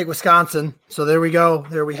 I can take Wisconsin. So there we go.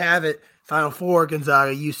 There we have it. Final Four: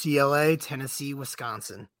 Gonzaga, UCLA, Tennessee,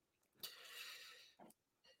 Wisconsin.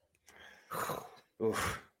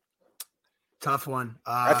 Oof. Tough one.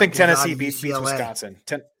 I think Tennessee beats Wisconsin.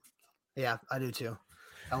 Yeah, I do too.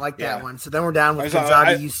 I like that one. So then we're down with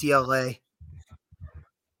Gonzaga, UCLA.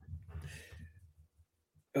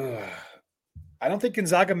 I don't think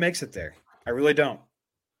Gonzaga makes it there. I really don't.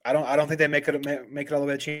 I don't think they make it all the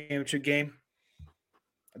way to the championship game.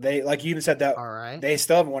 They, like you even said, that all right. They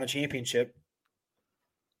still haven't won a championship.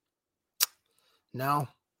 No,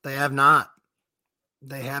 they have not.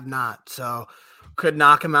 They have not. So could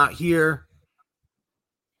knock them out here.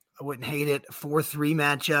 I wouldn't hate it. 4-3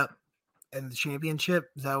 matchup in the championship.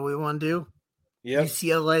 Is that what we want to do? Yeah.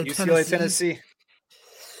 UCLA, Tennessee.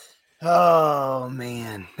 Oh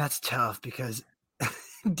man, that's tough because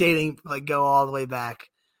go all the way back.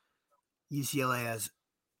 UCLA has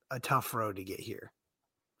a tough road to get here.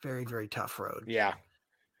 Very, very tough road. Yeah.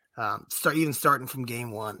 Starting from game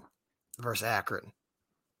 1. versus Akron.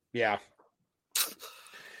 Yeah.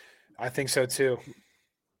 I think so too.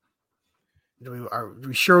 Are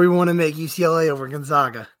we sure we want to make UCLA over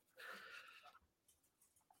Gonzaga?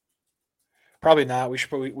 Probably not. We should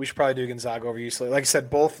probably do Gonzaga over UCLA. Like I said,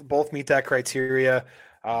 both meet that criteria.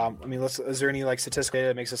 Is there any statistical data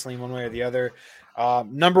that makes us lean one way or the other?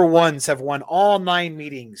 Number ones have won all 9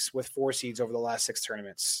 meetings with 4 seeds over the last 6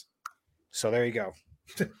 tournaments. So there you go.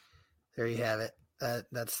 There you have it.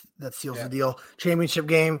 That seals the deal. Championship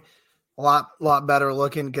game, a lot better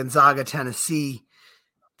looking. Gonzaga, Tennessee.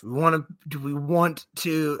 Do we want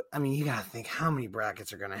to? I mean, you got to think how many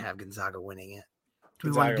brackets are going to have Gonzaga winning it. Do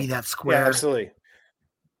we want to be that square? Yeah, absolutely.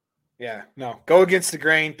 Yeah, no. Go against the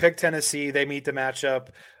grain. Pick Tennessee. They meet the matchup.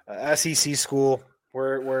 SEC school.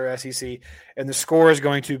 We're SEC, and the score is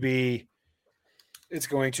going to be. It's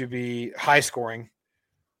going to be high scoring.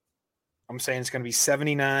 I'm saying it's going to be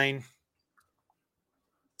 79-72.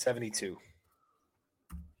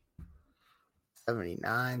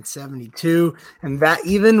 79-72. And that,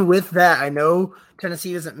 even with that, I know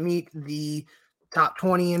Tennessee doesn't meet the top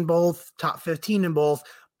 20 in both, top 15 in both,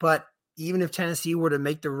 but even if Tennessee were to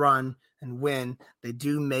make the run and win, they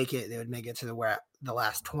would make it to the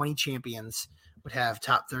last 20 champions would have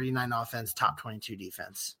top 39 offense, top 22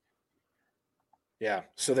 defense. Yeah,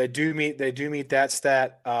 so they do meet that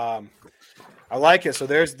stat. I like it. So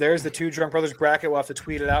there's the 2 Drunk Brothers bracket. We'll have to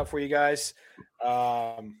tweet it out for you guys.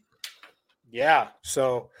 Yeah,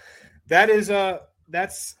 so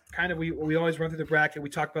that's kind of we always run through the bracket. We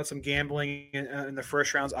talk about some gambling in the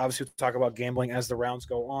first rounds. Obviously, we'll talk about gambling as the rounds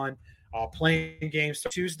go on. Playing games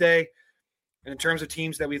Tuesday. And in terms of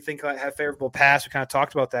teams that we think have favorable paths, we kind of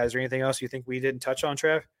talked about that. Is there anything else you think we didn't touch on,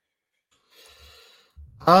 Trev?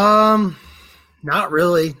 Not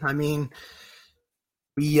really. I mean,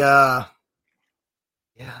 I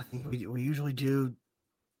think we usually do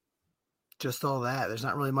just all that. There's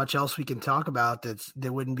not really much else we can talk about that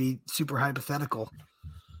wouldn't be super hypothetical.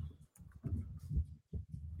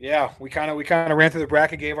 Yeah, we kind of ran through the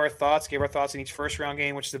bracket, gave our thoughts in each first round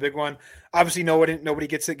game, which is the big one. Obviously, nobody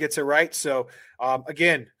gets it right. So,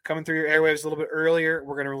 again, coming through your airwaves a little bit earlier,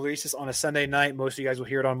 we're going to release this on a Sunday night. Most of you guys will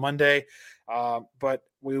hear it on Monday, but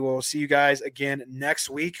we will see you guys again next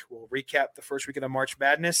week. We'll recap the first weekend of March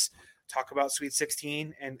Madness, talk about Sweet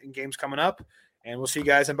 16 and games coming up, and we'll see you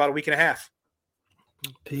guys in about a week and a half.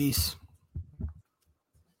 Peace.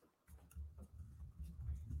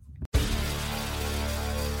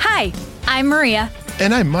 Hi, I'm Maria.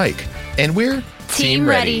 And I'm Mike. And we're Team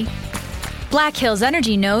Ready. Black Hills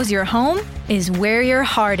Energy knows your home is where your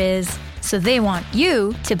heart is, so they want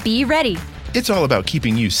you to be ready. It's all about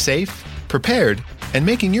keeping you safe, prepared, and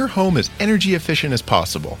making your home as energy efficient as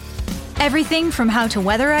possible. Everything from how to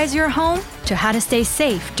weatherize your home to how to stay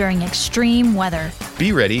safe during extreme weather.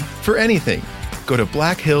 Be ready for anything. Go to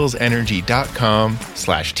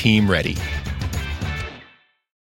blackhillsenergy.com/teamready.